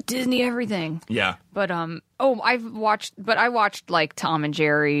like Disney everything. Yeah. But I watched like Tom and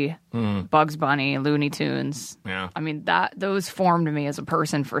Jerry, Bugs Bunny, Looney Tunes. Yeah. I mean those formed me as a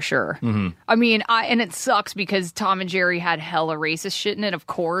person for sure. Mm-hmm. I mean, and it sucks because Tom and Jerry had hella racist shit in it, of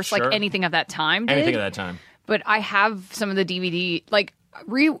course, Sure. like anything of that time did. Anything at that time. But I have some of the DVD, like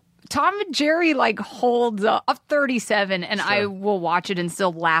Tom and Jerry like holds up. I'm 37 and I will watch it and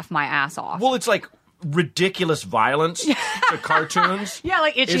still laugh my ass off. Well, it's like ridiculous violence to cartoons. Yeah,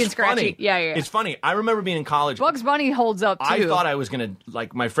 like Itchy It's and Scratchy. Funny. Yeah. It's funny. I remember being in college. Bugs Bunny holds up too. I thought I was going to,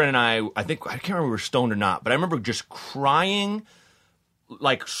 like, my friend and I can't remember if we were stoned or not, but I remember just crying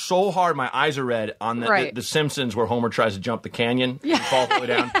like so hard my eyes are red on the Simpsons where Homer tries to jump the canyon and falls all the way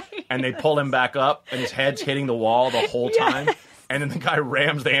down and they pull him back up and his head's hitting the wall the whole time. And then the guy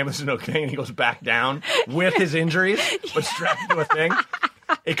rams the ambulance into a thing and he goes back down with his injuries, but strapped into a thing.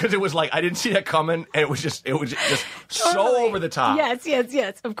 Because it was like, I didn't see that coming, and it was just so over the top. Yes,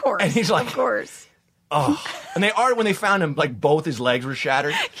 of course. And he's like, of course. Oh, and when they found him, like both his legs were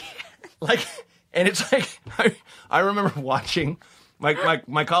shattered. Like, and it's like, I remember watching,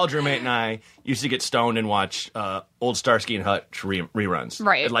 my college roommate and I used to get stoned and watch old Starsky and Hutch reruns.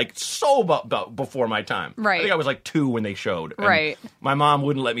 Right. And like so before my time. Right. I think I was like 2 when they showed. And right. My mom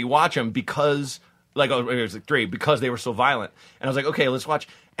wouldn't let me watch them because Like, oh, it was like 3 because they were so violent. And I was like, okay, let's watch.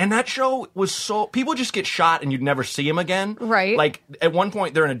 And that show was so... People just get shot and you'd never see them again. Right. Like, at one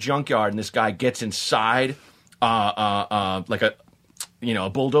point, they're in a junkyard and this guy gets inside like a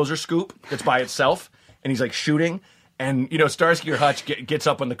bulldozer scoop that's by itself. And he's, like, shooting. And, Starsky or Hutch gets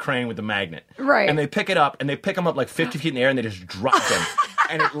up on the crane with the magnet. Right. And they pick it up, and they pick him up like 50 feet in the air, and they just drop him.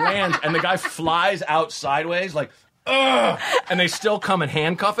 And it lands, and the guy flies out sideways, like, ugh! And they still come and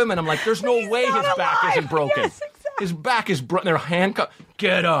handcuff him, and I'm like, there's no way his back alive. isn't broken. Yes, exactly. His back is broken. They're handcuffed.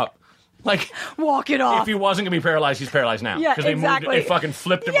 Get up. Like, Walk it off. if he wasn't going to be paralyzed, he's paralyzed now. Yeah, they exactly. They fucking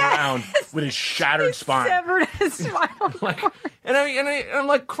flipped him Yes. around with his shattered spine. Severed his spinal Like, cord. and I'm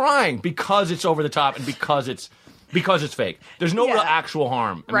like crying because it's over the top and because it's fake. There's no Yeah. real actual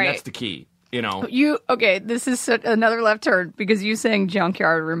harm. I mean, Right. that's the key. Okay, this is another left turn because you saying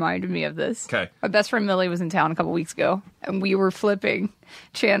junkyard reminded me of this. Okay. My best friend Millie was in town a couple weeks ago, and we were flipping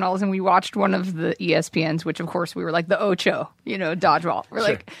channels, and we watched one of the ESPNs, which of course we were like the Ocho, dodgeball. We're Sure.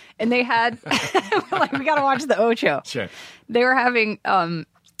 like, and they had, we're like, we got to watch the Ocho. Sure. They were having arm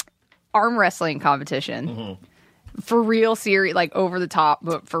wrestling competition for real, serious, like over the top,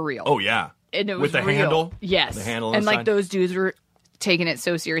 but for real. Oh, yeah. And it With was the real. handle? Yes. The handle on and the like side? those dudes were taking it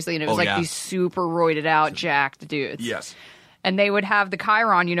so seriously, and it was Oh, like yeah. these super roided out, jacked dudes. Yes. And they would have the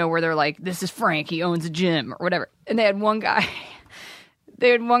chyron, where they're like, "This is Frank. He owns a gym or whatever." And they had one guy. They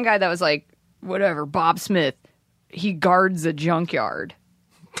had one guy that was like, "Whatever, Bob Smith. He guards a junkyard."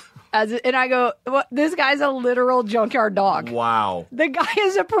 And I go, "What? This guy's a literal junkyard dog. Wow. The guy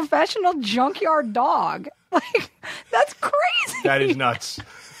is a professional junkyard dog. Like, that's crazy." That is nuts.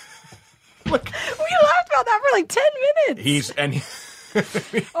 Look, We laughed about that for like 10 minutes.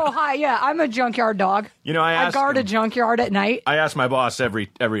 Oh, hi. Yeah, I'm a junkyard dog. I I asked guard a him- junkyard at night. I ask my boss every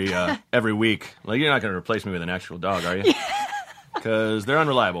week, like, you're not going to replace me with an actual dog, are you? Because they're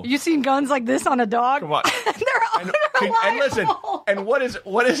unreliable. You seen guns like this on a dog? Come on. They're And unreliable. listen, and what is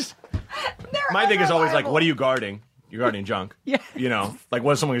They're my thing is always like, unreliable. what are you guarding? You're guarding junk. Yeah. Like,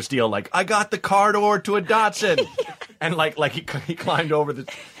 what is someone going to steal? Like, I got the car door to a Datsun. And like he climbed over the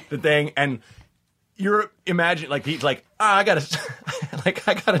thing, and you're imagining, like, he's like, I got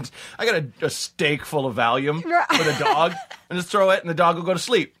a steak full of Valium for the dog, and just throw it, and the dog will go to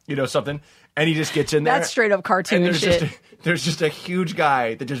sleep, something. And he just gets in there. That's straight up cartoon and shit. there's just a huge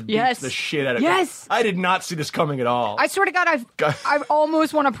guy that just beats Yes. the shit out of Yes. I did not see this coming at all. I swear to God, I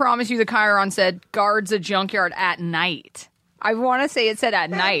almost want to promise you the chyron said guards a junkyard at night. I want to say it said at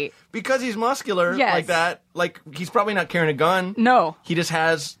night. Because he's muscular Yes. like that, like, he's probably not carrying a gun. No. He just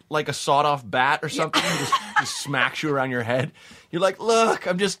has, like, a sawed-off bat or something. He just smacks you around your head. You're like, look,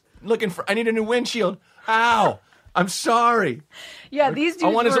 I'm just looking I need a new windshield. Ow. I'm sorry. Yeah, these dudes I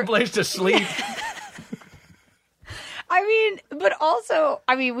wanted were, some place to sleep. but also,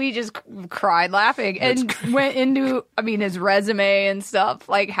 we just cried laughing and went into, his resume and stuff.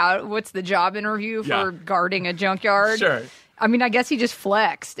 Like, what's the job interview for Yeah. guarding a junkyard? Sure. I guess he just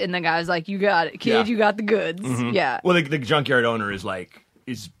flexed, and the guy's like, "You got it, kid. Yeah. You got the goods." Yeah. Well, the junkyard owner is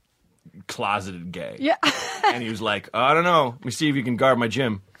closeted gay. Yeah. And he was like, I don't know. Let me see if you can guard my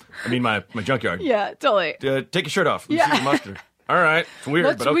gym. My junkyard. Yeah, totally. Take your shirt off. Let me Yeah. see your mustard. All right. It's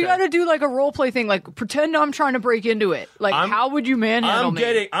weird, but okay. We got to do like a role play thing, like pretend I'm trying to break into it. Like, how would you manhandle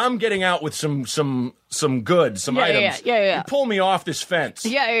me? I'm getting out with some goods, some Yeah, items. yeah. You pull me off this fence.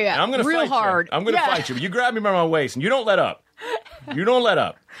 Yeah. And I'm gonna Real fight hard. you. I'm gonna Yeah. fight you. But you grab me by my waist and you don't let up. You don't let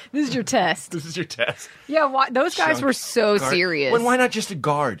up. This is your test. This is your test. Yeah, those guys Junk were so guard. serious. Why not just a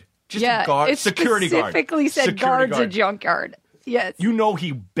guard? Just Yeah, a guard. it Security guard. specifically said Security guards a guard. junkyard. Yes.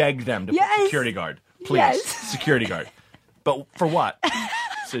 He begged them to Yes. put security guard. Please. Yes. Security guard. But for what?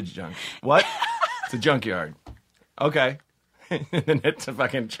 It's a junk. What? It's a junkyard. Okay. And then it's a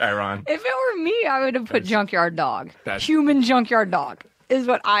fucking chyron. If it were me, I would have put junkyard dog. That's- Human junkyard dog is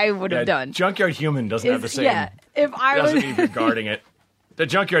what I would have done. Junkyard human doesn't have the same. Yeah. If I Doesn't would. mean you're guarding it. The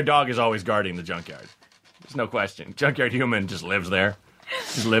junkyard dog is always guarding the junkyard. There's no question. Junkyard human just lives there.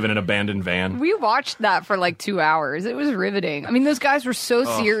 Just live in an abandoned van. We watched that for like 2 hours. It was riveting. Those guys were so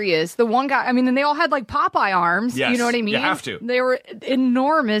serious. The one guy, and they all had like Popeye arms. Yes, You know what I mean? you have to. They were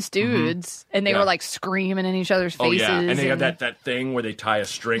enormous dudes, and they Yeah. were like screaming in each other's Oh faces. yeah, and they have that thing where they tie a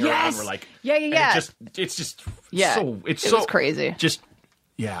string around. Yes! Where like Yeah. and it's just Yeah. It's It so was crazy. Just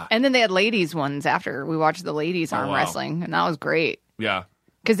yeah, And then they had ladies ones after we watched the ladies arm wow. wrestling, and that was great. yeah.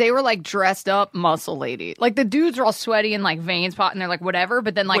 Because they were like dressed up muscle lady. Like the dudes were all sweaty and like veins pot, and they're like whatever.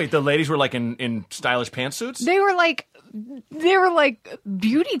 But then like Wait, the ladies were like in stylish pantsuits. they were like they were like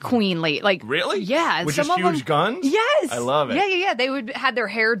beauty queen like Really? Yeah, With some just of them- huge guns? Yes, I love it. Yeah. They would had their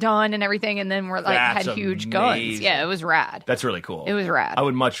hair done and everything, and then were like That's had huge guns. amazing. Yeah, it was rad. That's really cool. It was rad. I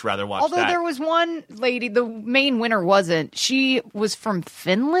would much rather watch Although that. there was one lady, the main winner wasn't. She was from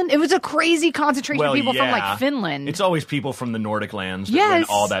Finland. It was a crazy concentration of people from like Finland. It's always people from the Nordic lands that Yes. win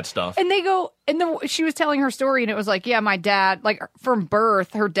all that stuff. And they go, and she was telling her story, and it was like, yeah, my dad, like from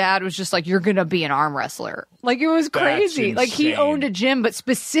birth, her dad was just like, you're gonna be an arm wrestler. Like it was crazy. Like he insane. owned a gym, but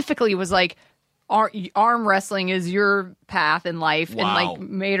specifically was like, arm wrestling is your path in life, Wow. and like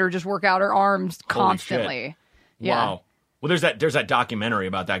made her just work out her arms Holy shit. constantly. Yeah. Wow. Well, there's that documentary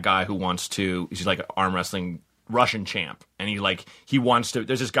about that guy who wants to. He's like an arm wrestling Russian champ, and he wants to.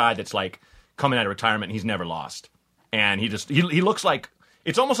 There's this guy that's like coming out of retirement, and he's never lost, and he looks like.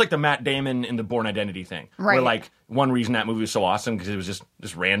 It's almost like the Matt Damon in the Bourne Identity thing. Right. Where, like, one reason that movie was so awesome because it was just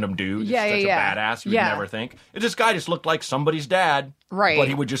this random dude. Yeah, such yeah. a badass you would Yeah. never think. This guy just looked like somebody's dad. Right. But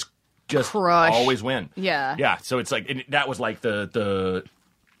he would just Crush. always win. Yeah. Yeah. So it's like, that was like the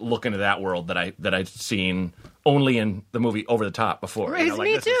look into that world that I'd seen only in the movie Over the Top before. You know, like,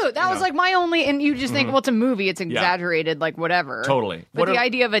 Me this too. is, That you was know. like my only, and you just think, well, it's a movie, it's exaggerated, like whatever. Totally. But the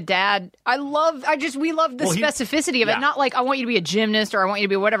idea of a dad, we love the Well, specificity of yeah. it. Not like I want you to be a gymnast or I want you to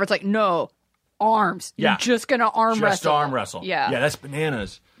be whatever. It's like, no, arms. Yeah. You're just gonna arm Just wrestle. arm wrestle. Yeah. Yeah, that's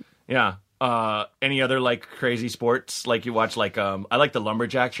bananas. Yeah. Any other like crazy sports like you watch? Like I like the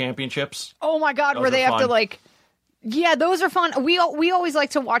lumberjack championships. Oh my God, Those where are they have to fun. like. Yeah, those are fun. We always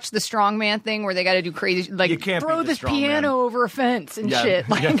like to watch the strongman thing where they got to do crazy, like You can't throw beat the this piano strongman. over a fence and Yeah, shit.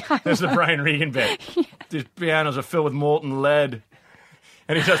 Like, yeah. There's the Brian Regan bit. These pianos are filled with molten lead.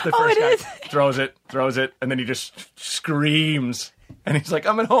 And he just the first it guy is. throws it, and then he just screams. And he's like,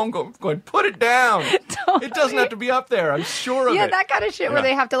 I'm at home going, put it down. It doesn't have to be up there. I'm sure of yeah, it. that kind of shit where Yeah.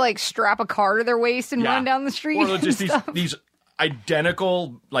 they have to like strap a car to their waist and Yeah. run down the street. Or and just stuff. these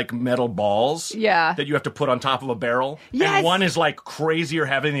identical like metal balls Yeah. that you have to put on top of a barrel. Yes. And one is like crazier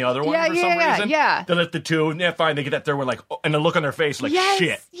heavy than the other one Yeah, for yeah, some yeah, reason. yeah. They lift the two, and they're fine. They get that third one, like, oh, and the look on their face, like, Yes,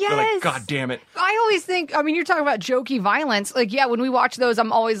 shit. They're yes. like, God damn it. I always think, I mean, you're talking about jokey violence. Like, yeah, when we watch those,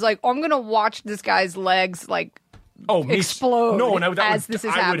 I'm always like, oh, I'm going to watch this guy's legs, like, Oh, me explode no, and as this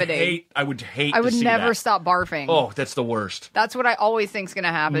is happening. I would hate. I would to see never that. stop barfing. Oh, that's the worst. That's what I always think's going to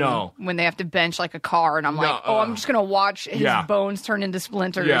happen No. when they have to bench like a car. And I'm like, oh, I'm just going to watch his Yeah. bones turn into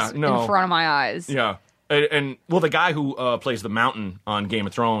splinters Yeah, no. in front of my eyes. Yeah, and well, the guy who plays the Mountain on Game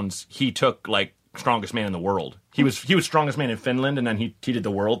of Thrones, he took like strongest man in the world. He was strongest man in Finland, and then he did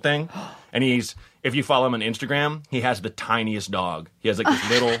the world thing. And if you follow him on Instagram, he has the tiniest dog. He has like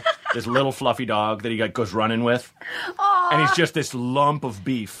this little fluffy dog that he like goes running with, and he's just this lump of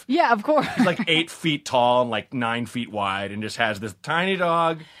beef. Yeah, of course. He's like 8 feet tall and like 9 feet wide, and just has this tiny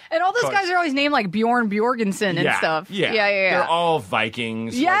dog. And all those guys are always named like Bjorn Bjorgensen and stuff. Yeah, Yeah. They're all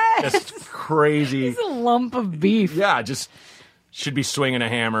Vikings. Yes. Like, that's crazy. It's a lump of beef. Yeah, just should be swinging a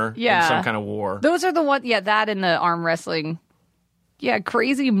hammer Yeah. in some kind of war. Those are the one, yeah, that and the arm wrestling. Yeah,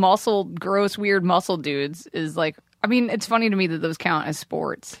 crazy muscle, gross, weird muscle dudes is like, I mean, it's funny to me that those count as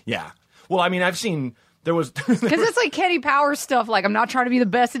sports. Yeah. Well, I mean, I've seen there was Because it's like Kenny Powers stuff, like, I'm not trying to be the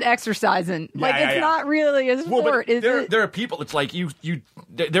best at exercising. Like, yeah, it's yeah. not really a well, sport, but is it? there are people. It's like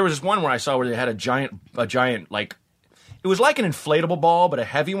there was this one where I saw where they had a giant like it was like an inflatable ball, but a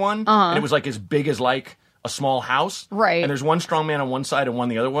heavy one, and it was like as big as like a small house. Right. And there's one strong man on one side and one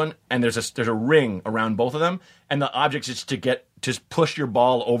the other one, and there's a ring around both of them, and the object is to push your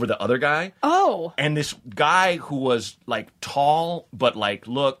ball over the other guy. Oh. And this guy who was like tall but like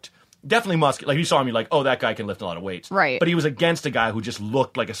looked definitely muscular, like you saw him, you're like, oh, that guy can lift a lot of weights. Right. But he was against a guy who just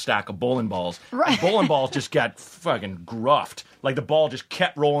looked like a stack of bowling balls. Right. And bowling balls just got fucking gruffed. Like the ball just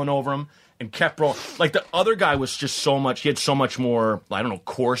kept rolling over him and kept rolling. Like the other guy was just he had so much more, I don't know,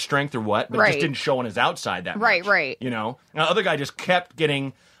 core strength or what, but it Right. just didn't show on his outside that Right, much. right. You know? And the other guy just kept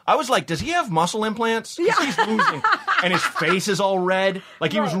getting. I was like, does he have muscle implants? 'Cause he's losing. And his face is all red.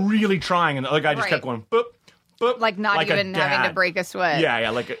 Like he was really trying, and the other guy just Right. kept going, boop, boop. Like not a even having to dad. break a sweat. Yeah,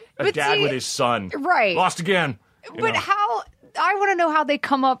 like a But dad see, with his son. right. Lost again. You But know? how, I want to know how they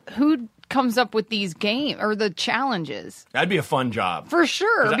who comes up with these games or the challenges. That'd be a fun job. For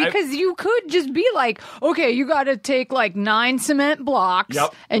sure, 'Cause because you could just be like, okay, you got to take like 9 cement blocks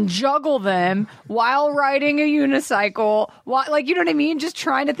Yep. and juggle them while riding a unicycle. Like, you know what I mean? Just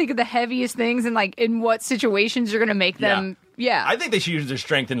trying to think of the heaviest things and like in what situations you're going to make them. Yeah. I think they should use their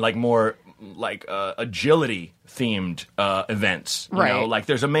strength in like more like agility themed events. You know, Right. like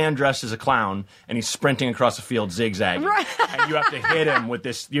there's a man dressed as a clown and he's sprinting across the field zigzagging. Right. And you have to hit him with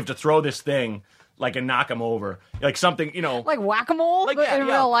this. You have to throw this thing like and knock him over, like something, you know, Like whack-a-mole, like but yeah, in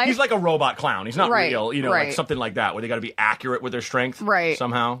yeah. real life. He's like a robot clown. He's not Right, real, you know, like right. something like that, where they got to be accurate with their strength, Right.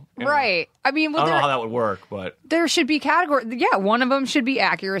 Somehow, you know? Right. I mean, I well, don't know how that would work, but there should be category. Yeah, one of them should be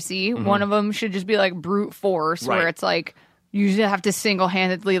accuracy. One of them should just be like brute force, Right. where it's like you just have to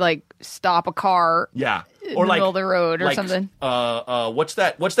single-handedly like stop a car. yeah, In or the like middle of the road or like, something. What's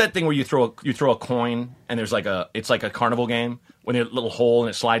that thing where you throw a coin and there's like it's like a carnival game when there's a little hole and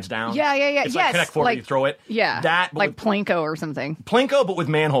it slides down. Yeah. It's like Yes, Connect Four, like- where you throw it. Yeah, that but like with Plinko or something. Plinko, but with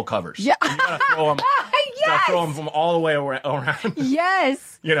manhole covers. Yeah. And you gotta throw them. Yes. Throw them from all the way around.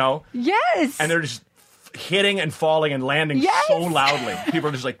 Yes. You know, Yes. and they're just hitting and falling and landing Yes. so loudly. People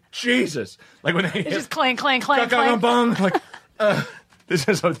are just like, Jesus! Like when they it's hit, just clank, clank, clank, clank. bung, like this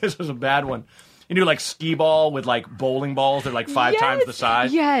was a bad one. You do like skee ball with like bowling balls. They're like 5 times the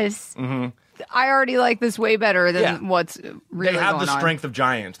size. Yes. Mm-hmm. I already like this way better than Yeah. what's really They have going the on. strength of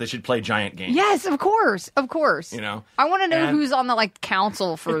giants. They should play giant games. Yes, of course. Of course. You know? I want to know And- who's on the like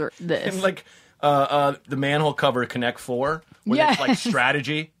council for this. And like the manhole cover Connect Four, where Yes. it's like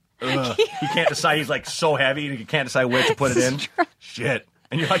strategy. Ugh. He can't decide. He's like so heavy, and he can't decide where to put it in. Shit.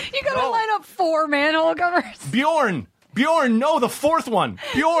 And you're like, You gotta no. line up 4 manhole covers. Bjorn, no, the 4th one.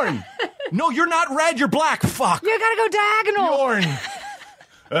 Bjorn, no, you're not red. You're black. Fuck. You gotta go diagonal.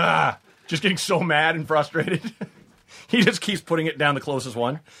 Bjorn. Just getting so mad and frustrated. He just keeps putting it down the closest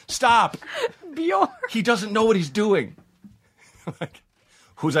one. Stop. Bjorn. He doesn't know what he's doing. Like,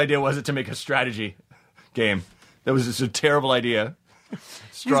 whose idea was it to make a strategy game? That was just a terrible idea.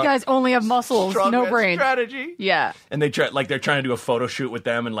 These guys only have muscles, no brains. Strategy. Yeah. And they're trying to do a photo shoot with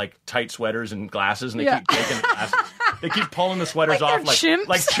them in like tight sweaters and glasses, and they Yeah. keep taking the glasses. They keep pulling the sweaters Like off they're chimps.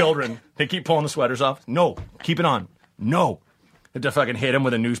 like children. They keep pulling the sweaters off. No, keep it on. No. They have to fucking hit him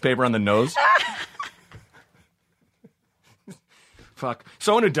with a newspaper on the nose. Fuck.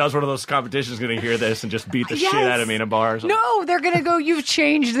 Someone who does one of those competitions is going to hear this and just beat the Yes. shit out of me in a bar. Or something. No, they're gonna go, you've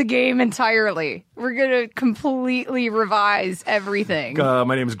changed the game entirely. We're gonna completely revise everything.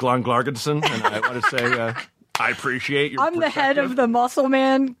 My name is Glenn Glargenson, and I want to say I appreciate your I'm the head perspective. of the Muscle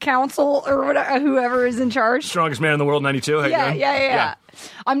Man Council or whatever, whoever is in charge. Strongest man in the world, 92. How you Yeah, doing? yeah.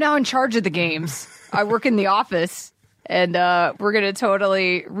 I'm now in charge of the games. I work in the office, and we're gonna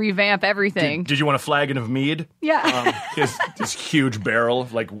totally revamp everything. Did you want a flagon of mead? Yeah. This huge barrel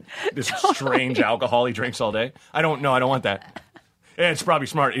of like this strange alcohol he drinks all day. I don't know. I don't want that. Yeah, it's probably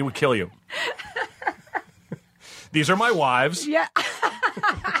smart. It would kill you. These are my wives. Yeah.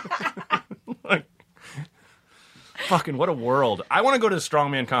 Fucking what a world. I want to go to the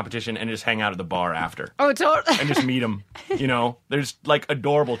strongman competition and just hang out at the bar after Oh, totally. and just meet them. You know, they're just like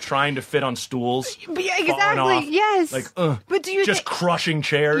adorable, trying to fit on stools. But yeah, falling exactly. off. Yes. Like, but do you just think- crushing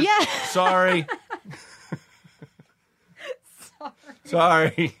chairs. Yeah. Sorry.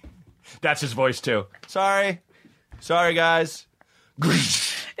 Sorry. That's his voice too. Sorry, guys.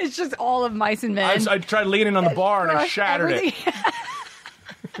 it's just all of mice and men? I tried leaning on the bar and I Crush shattered it. everything.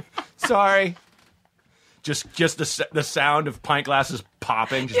 Sorry. Just the sound of pint glasses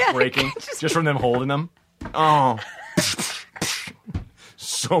popping, just Yeah, breaking, just- just from them holding them. Oh,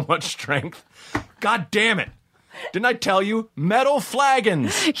 so much strength. God damn it! Didn't I tell you? Metal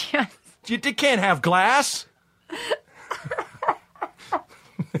flagons. Yes. You can't have glass.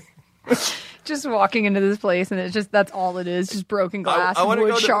 Just walking into this place and it's just that's all it is, just broken glass, wanna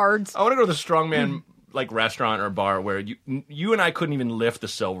wood go to- shards. I want to go to the strongman like restaurant or bar where you and I couldn't even lift the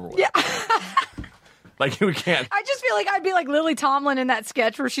silverware. Yeah. Like we can't. I just feel like I'd be like Lily Tomlin in that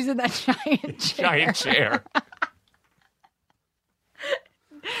sketch where she's in that giant chair. Giant chair.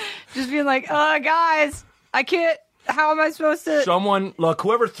 Just being like, guys, I can't. How am I supposed to? Someone, look,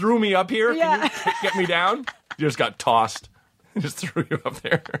 whoever threw me up here, Yeah. can you get me down? You just got tossed. Just threw you up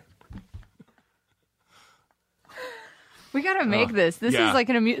there. We got to make this. This yeah. is like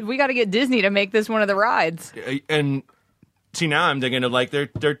we got to get Disney to make this one of the rides. And see, now I'm thinking of like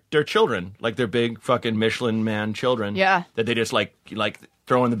they're children, like they're big fucking Michelin man children. Yeah. That they just like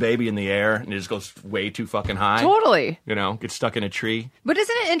throwing the baby in the air and it just goes way too fucking high. Totally. You know, get stuck in a tree. But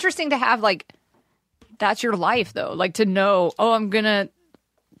isn't it interesting to have like that's your life though? Like to know, I'm gonna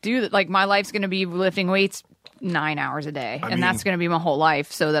do that. Like my life's gonna be lifting weights 9 hours a day, and mean- that's gonna be my whole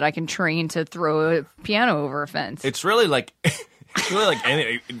life, so that I can train to throw a piano over a fence. It's really like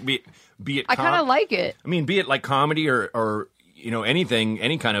any, be it. I kind of like it. I mean, be it like comedy or you know anything,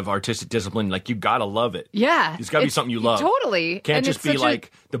 any kind of artistic discipline. Like you gotta love it. Yeah, It's gotta be something you love. Totally. Can't And just it's be such a-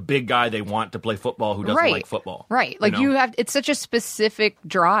 like the big guy they want to play football who doesn't right, like football. Right. Like know? you have. It's such a specific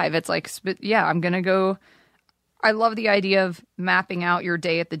drive. It's like, I'm gonna go. I love the idea of mapping out your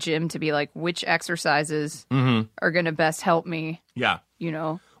day at the gym to be like which exercises Mm-hmm. are gonna best help me. Yeah. You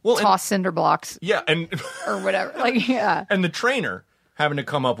know. Well, toss cinder blocks yeah, and or whatever. Like, yeah. and the trainer having to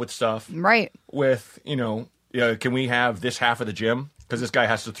come up with stuff Right. with, can we have this half of the gym? Because this guy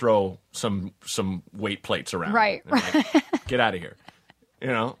has to throw some weight plates around. Right. And like, get out of here.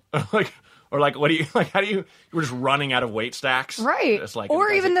 What do you like? How do you? We're just running out of weight stacks. Right. It's like,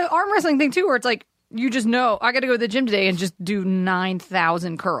 or even the arm wrestling thing too, where it's like, you just know I got to go to the gym today and just do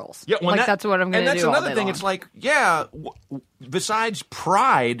 9,000 curls. Yeah, well, that's what I'm going to do. And that's another thing. It's like, besides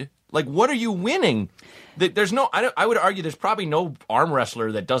pride, like, what are you winning? There's no. I would argue there's probably no arm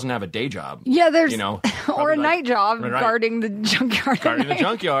wrestler that doesn't have a day job. Yeah, there's or a like, night job right. guarding the junkyard. Guarding the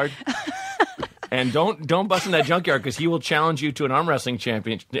junkyard. And don't bust in that junkyard because he will challenge you to an arm wrestling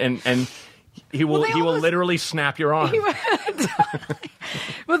championship and he will literally snap your arm.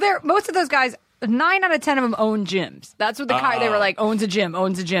 Well, most of those guys, 9 out of 10 of them own gyms. That's what they were like, owns a gym.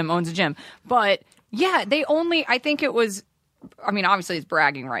 But yeah, I think it was, I mean, obviously it's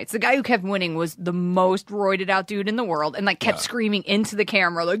bragging rights. The guy who kept winning was the most roided out dude in the world and like kept screaming into the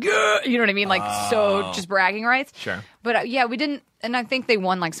camera like, yeah! You know what I mean? Like, so just bragging rights. Sure. But we didn't, and I think they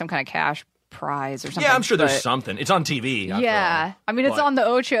won like some kind of cash prize or something. Yeah, I'm sure there's something. It's on TV. Yeah. I mean, it's on the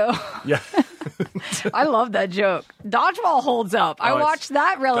Ocho. Yeah. I love that joke. Dodgeball holds up. I watched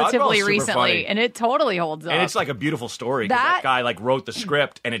that relatively Dodgeball's recently, funny. and it totally holds up. And it's like a beautiful story. That guy like wrote the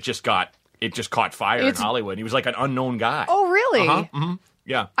script, and it just caught fire in Hollywood. He was like an unknown guy. Oh, really? Mm-hmm.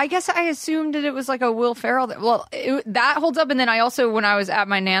 Yeah. I guess I assumed that it was like a Will Ferrell. That holds up. And then I also, when I was at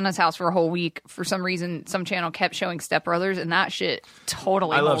my Nana's house for a whole week, for some reason, some channel kept showing Step Brothers, and that shit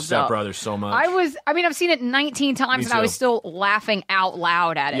totally holds up. I love Step Brothers so much. I've seen it 19 times, and I was still laughing out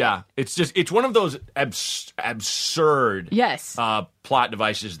loud at it. Yeah. It's one of those absurd plot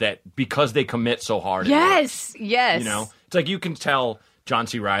devices that because they commit so hard. Yes. It's like you can tell John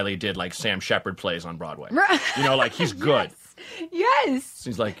C. Reilly did like Sam Shepard plays on Broadway. Right. Like he's good. Yes.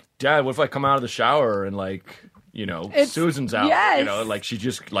 He's like, Dad, what if I come out of the shower and like, Susan's out. Yes. Like she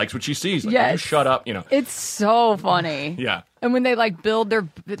just likes what she sees. Like, you shut up, It's so funny. Yeah. And when they like they're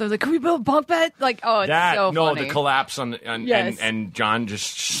like, can we build a bunk bed? Like, oh, it's so funny. The collapse and John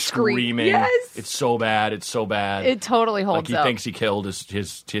just screaming. Yes. It's so bad. It's so bad. It totally holds up. up. He thinks he killed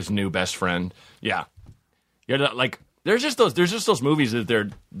his new best friend. Yeah. Like there's just those movies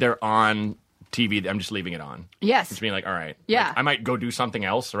that they're on TV. I'm just leaving it on. Yes. Just being like, all right. Yeah. Like, I might go do something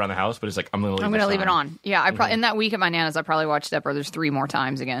else around the house, but it's like, I'm going to leave it on. Yeah. In that week at my Nana's, I probably watched Step Brothers 3 more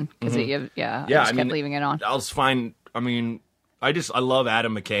times again. Because I just kept leaving it on. I love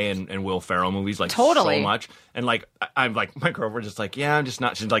Adam McKay and Will Ferrell movies like totally. So much. And like, I'm like, my girlfriend's just like, yeah, I'm just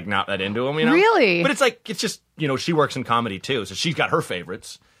not, she's like not that into them, Really? But it's like, it's just, she works in comedy too. So she's got her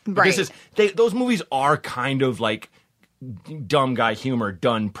favorites. Right. Those movies are kind of like, dumb guy humor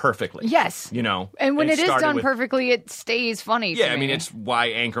done perfectly. Yes. And when it is done perfectly, it stays funny. Yeah, I mean, it's why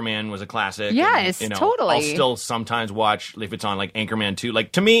Anchorman was a classic. Yes, and, totally. I'll still sometimes watch if it's on like Anchorman 2.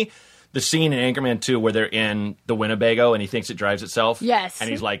 Like to me, the scene in Anchorman 2 where they're in the Winnebago and he thinks it drives itself. Yes. And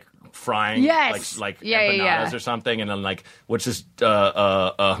he's like frying like empanadas or something, and then like what's this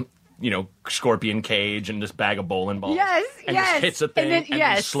scorpion cage and this bag of bowling balls. Yes, and just hits a thing and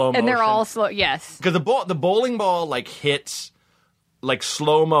then slow motion. And they're all slow, yes. Because the bowling ball like hits, like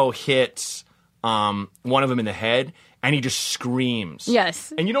slow-mo hits one of them in the head, and he just screams.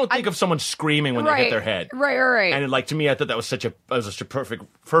 Yes. And you don't think of someone screaming when they hit their head. Right. And like to me, I thought that was such a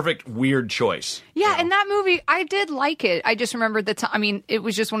perfect weird choice. Yeah, and that movie, I did like it. I just remembered the time. I mean, it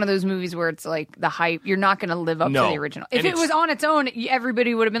was just one of those movies where it's like the hype. You're not going to live up to the original. If it was on its own,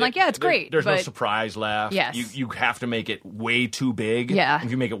 everybody would have been like, yeah, it's great. There's no surprise left. Yes. You have to make it way too big. Yeah. If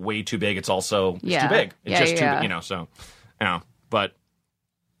you make it way too big, it's also too big. It's just too big, so, But,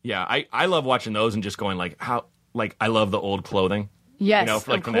 yeah, I love watching those and just going like, how... Like, I love the old clothing. Yes,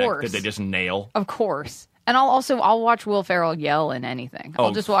 of course. That they just nail. Of course. And I'll watch Will Ferrell yell in anything.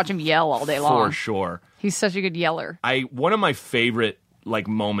 I'll just watch him yell all day long. For sure. He's such a good yeller. One of my favorite, like,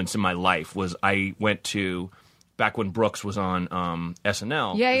 moments in my life was I went to, back when Brooks was on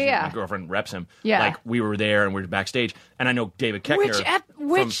SNL. Yeah. My girlfriend reps him. Yeah. Like, we were there and we were backstage. And I know David Koechner.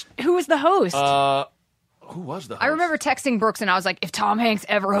 Who was the host? Who was the host? I remember texting Brooks, and I was like, if Tom Hanks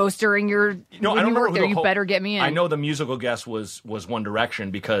ever hosts during your when you work there, you better get me in. I know the musical guest was One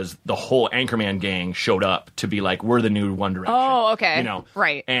Direction because the whole Anchorman gang showed up to be like, we're the new One Direction. Oh, okay.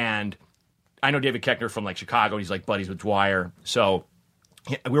 Right. And I know David Koechner from like Chicago. He's like buddies with Dwyer. So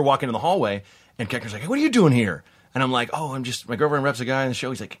we were walking in the hallway, and Koechner's like, hey, what are you doing here? And I'm like, oh, my girlfriend reps a guy in the show.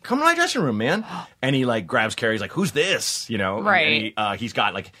 He's like, come to my dressing room, man. And he like grabs Carrie. He's like, who's this? Right. And he's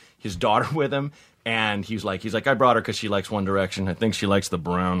got like his daughter with him. And he's like, I brought her because she likes One Direction. I think she likes the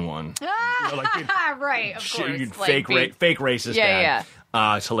brown one. Right, of course. Fake racist dad. Yeah.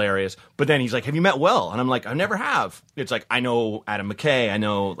 It's hilarious. But then he's like, have you met Will? And I'm like, I never have. It's like, I know Adam McKay. I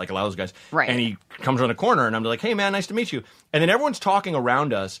know like a lot of those guys. Right. And he comes around the corner and I'm like, hey, man, nice to meet you. And then everyone's talking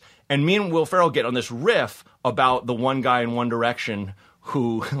around us. And me and Will Ferrell get on this riff about the one guy in One Direction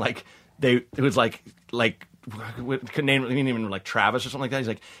who like, it was like, could name even like Travis or something like that. He's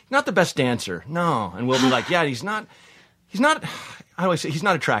like, not the best dancer. No. And we'll be like, yeah, he's not, how do I say, he's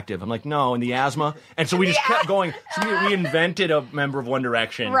not attractive. I'm like, no, and the asthma. And so we just kept going. So we invented a member of One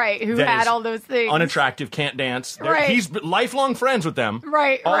Direction. Right, who that had is all those things. Unattractive, can't dance. Right. He's lifelong friends with them.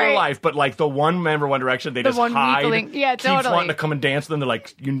 Right, all their right. life. But like the one member of One Direction, they The just one hide. weakling. Yeah, Keeps totally. wanting to come and dance with them. They're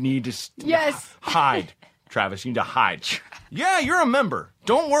like, you need to Yes. hide, Travis. You need to hide. Yeah, you're a member.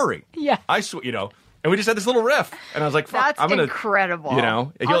 Don't worry. Yeah. And we just had this little riff, and I was like, "Fuck, That's I'm gonna." incredible.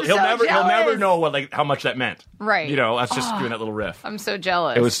 He'll I'm so never jealous. know what how much that meant. Right. Us just doing that little riff. I'm so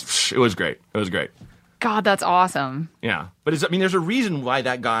jealous. It was great. It was great. God, that's awesome. Yeah, but there's a reason why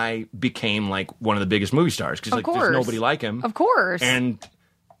that guy became like one of the biggest movie stars because like course. there's nobody like him. Of course. And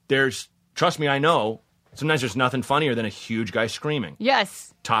trust me, I know. Sometimes there's nothing funnier than a huge guy screaming,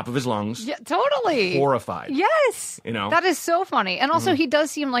 Yes. top of his lungs, Yeah, totally. horrified. Yes. That is so funny. And also, he does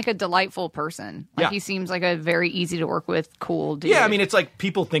seem like a delightful person. Like, Yeah. he seems like a very easy to work with, cool dude. Yeah, I mean, it's like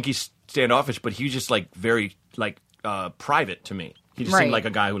people think he's standoffish, but he's just like very private to me. He just Right. seemed like a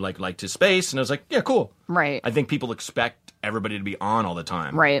guy who liked his space, and I was like, yeah, cool. Right. I think people expect everybody to be on all the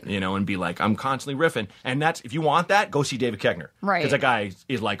time, Right. And be like, I'm constantly riffing, and that's if you want that, go see David Koechner, Right. Because that guy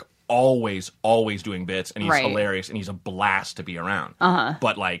is like always doing bits, and he's Right. hilarious, and he's a blast to be around.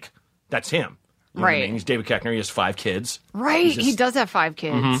 But like, that's him, you know what I Right. mean? He's David Koechner. He has 5 kids. Right. He's just- He does have 5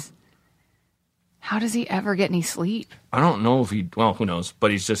 kids. Mm-hmm. How does he ever get any sleep? I don't know if who knows,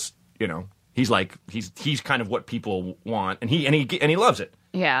 but he's just, he's like, he's kind of what people want, and he loves it.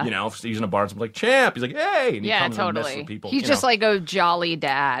 Yeah. If he's in a bar and someone's like, champ, he's like, hey, and he Yeah, comes and messes totally. with people. He's just like a jolly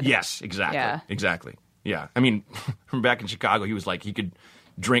dad. yes, exactly. Yeah. Exactly. Yeah. I mean, from back in Chicago, he was like, he could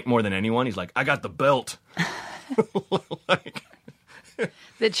drink more than anyone. He's like, I got the belt. Like,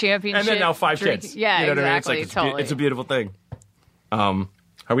 The championship. and then now 5 drink- kids. Yeah, You know what exactly. I mean? Totally. It's a beautiful thing. How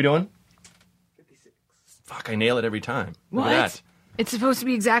are we doing? 56. Fuck, I nail it every time. Look What? at that. It's supposed to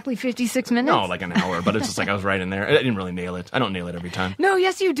be exactly 56 minutes? No, like an hour, but it's just like I was right in there. I didn't really nail it. I don't nail it every time. No,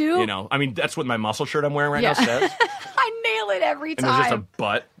 yes, you do. I mean, that's what my muscle shirt I'm wearing right Yeah. now says. I nail it every And time. there's just a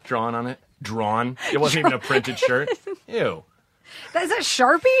butt drawn on it. Drawn. It wasn't even a printed shirt. Ew. Is that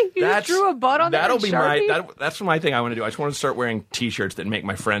Sharpie? You just drew a butt on there That'll in be Sharpie? that's my thing I want to do. I just want to start wearing T-shirts that make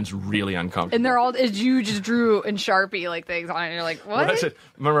my friends really uncomfortable. And they're all, you just drew in Sharpie like things on it. And you're like, what? Well, that's it.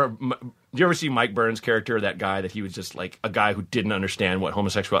 Remember, do you ever see Mike Burns' character, that guy that he was just like a guy who didn't understand what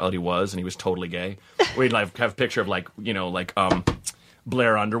homosexuality was, and he was totally gay? We'd like have a picture of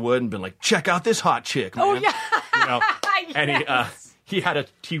Blair Underwood and been like, check out this hot chick, man. Oh, yeah. And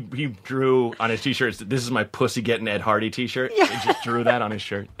he drew on his T-shirts, this is my pussy getting Ed Hardy T-shirt. Yeah. He just drew that on his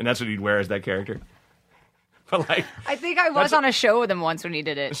shirt, and that's what he'd wear as that character. But like, I think I was on a show with him once when he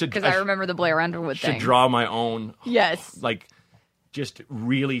did it because I remember the Blair Underwood should thing. draw my own, Yes. like, just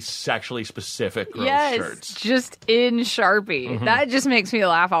really sexually specific gross Yes, shirts. just in Sharpie. Mm-hmm. That just makes me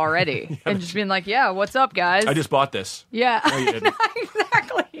laugh already. And just being like, yeah, what's up, guys? I just bought this. Yeah. No, you didn't.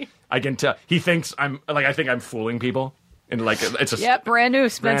 Exactly. I can tell. He thinks I think I'm fooling people, and like it's a. Yep, brand new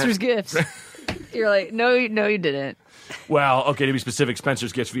Spencer's Gifts. You're like, no, you didn't. Well, okay, to be specific,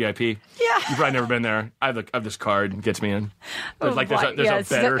 Spencer's Gifts VIP. Yeah. You've probably never been there. I have this card, it gets me in. There's Right, a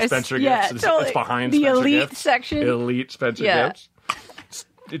better Spencer yeah, Gifts. totally. It's behind the Spencer elite Gifts. section. Elite Spencer Yeah. Gifts.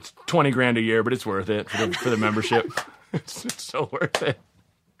 It's $20,000 a year, but it's worth it for the membership. It's so worth it.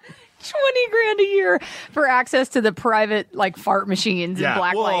 $20,000 a year for access to the private like fart machines and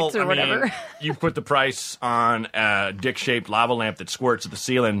black lights or whatever. You put the price on a dick-shaped lava lamp that squirts at the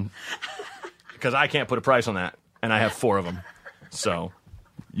ceiling, because I can't put a price on that, and I have 4 of them. So,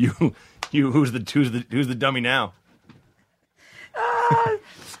 who's the dummy now? I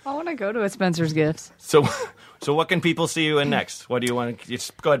want to go to a Spencer's Gifts. So what can people see you in next? What do you want to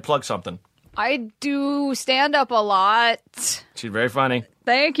just go ahead, plug something? I do stand up a lot. She's very funny.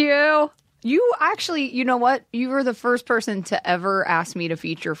 Thank you. You actually, you know what? You were the first person to ever ask me to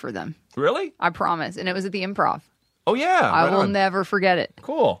feature for them. Really? I promise. And it was at the Improv. Oh yeah. I right will on. never forget it.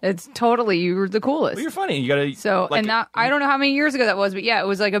 Cool. It's totally, you were the coolest. Well, you're funny. You gotta. So, like, and that, I don't know how many years ago that was, but yeah, it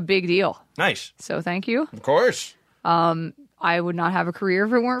was like a big deal. Nice. So thank you. Of course. I would not have a career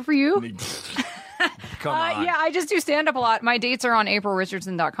if it weren't for you. Come on. Yeah, I just do stand up a lot. My dates are on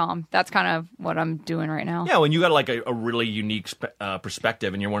aprilrichardson.com. That's kind of what I'm doing right now. Yeah, when you got like a really unique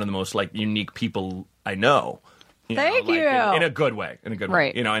perspective, and you're one of the most like unique people I know. Thank like, you. In a good way. In a good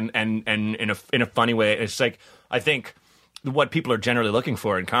way. Right. And in a funny way. It's like I think what people are generally looking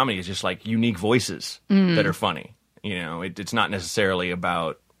for in comedy is just like unique voices that are funny. You know, it's not necessarily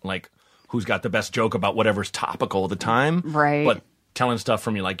about like who's got the best joke about whatever's topical at the time. Right. But telling stuff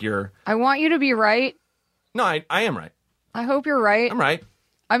from you like you're... I want you to be right. No, I am right. I hope you're right. I'm right.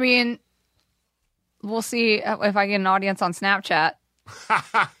 I mean, we'll see if I get an audience on Snapchat.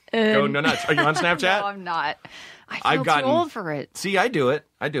 Go no nuts. Are you on Snapchat? No, I'm not. I feel too old for it. See, I do it.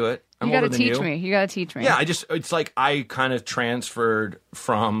 I'm You older gotta than teach you. me. You gotta teach me. Yeah, it's like I kind of transferred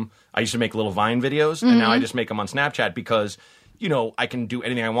from, I used to make little Vine videos, and now I just make them on Snapchat because, you know, I can do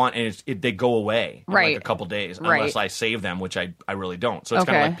anything I want, and they go away in Right. like a couple days Right. unless I save them, which I really don't. So it's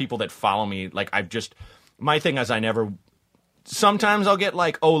kind Okay. of like people that follow me, like my thing is sometimes I'll get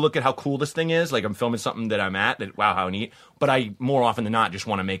like, oh, look at how cool this thing is. Like I'm filming something that I'm at, that wow, how neat. But I, more often than not, just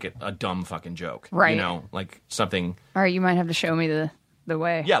want to make it a dumb fucking joke. Right. You know, like something... All right, you might have to show me the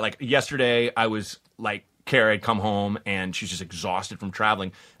way. Yeah, like yesterday, I was like, Kara had come home and she's just exhausted from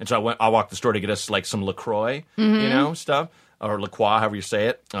traveling, and so I walked to the store to get us like some LaCroix, you know, stuff, or LaCroix, however you say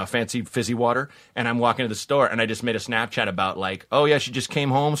it, fancy fizzy water. And I'm walking to the store, and I just made a Snapchat about like, oh yeah, she just came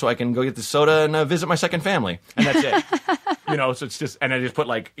home, so I can go get the soda and visit my second family, and that's it. You know, so it's just, and I just put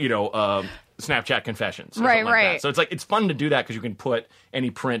like, you know, Snapchat confessions. or Right, something like right. that. So it's like, it's fun to do that because you can put any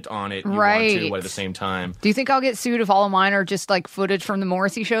print on it you want Right. to, but at the same time, Do you think I'll get sued if all of mine are just like footage from the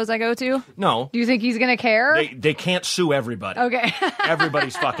Morrissey shows I go to? no. Do you think he's gonna care? They can't sue everybody. Okay.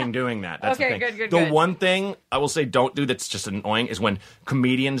 Everybody's fucking doing that. That's Okay, the thing. good. The one thing I will say don't do that's just annoying is when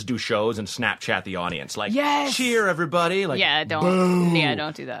comedians do shows and Snapchat the audience. Like, Yes. cheer everybody. Like, Yeah, don't. boo. Yeah,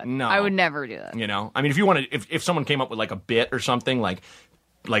 don't do that. No. I would never do that. You know? I mean, if you want to, if someone came up with like a bit or something, like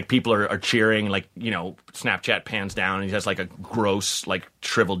people are cheering, like, you know, Snapchat pans down and he has like a gross, like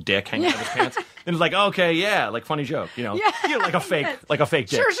shriveled dick hanging out of his pants. And it's like, okay, yeah, like funny joke, you know? Yeah. You know, like a fake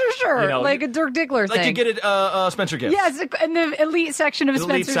dick. Sure. You know, like a Dirk Diggler like thing. you get it, Spencer Gifts. Yes, in the elite section of The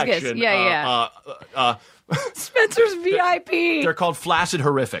elite Spencer's Gifts. section, Yeah. Spencer's VIP. They're called flaccid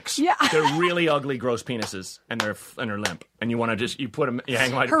horrifics. Yeah. They're really ugly, gross penises, and they're limp. And you want to you put them, you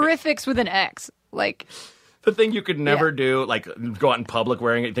hang them out. Horrifics with an X. Like, The thing you could never do, like go out in public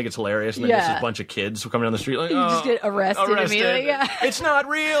wearing it, you think it's hilarious, and then there's Yeah. this bunch of kids coming down the street, like, You just get arrested immediately, yeah. It's not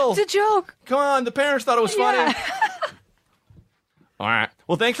real. it's a joke. Come on, the parents thought it was funny. Yeah. All right.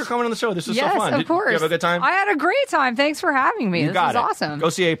 Well, thanks for coming on the show. This was Yes, so fun. of Did course. you have a good time? I had a great time. Thanks for having me. You This got was it. awesome. Go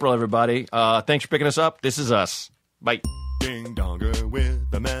see April, everybody. Thanks for picking us up. This is us. Bye. Ding donger with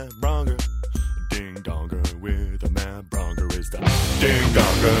the Matt Bronger. Ding donger with the Matt Bronger is the ding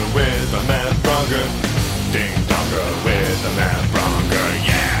donger with the Matt Bronger. Ding donger with the Matt Bronger.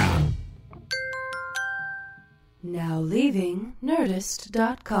 Yeah. Now leaving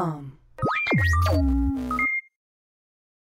Nerdist.com.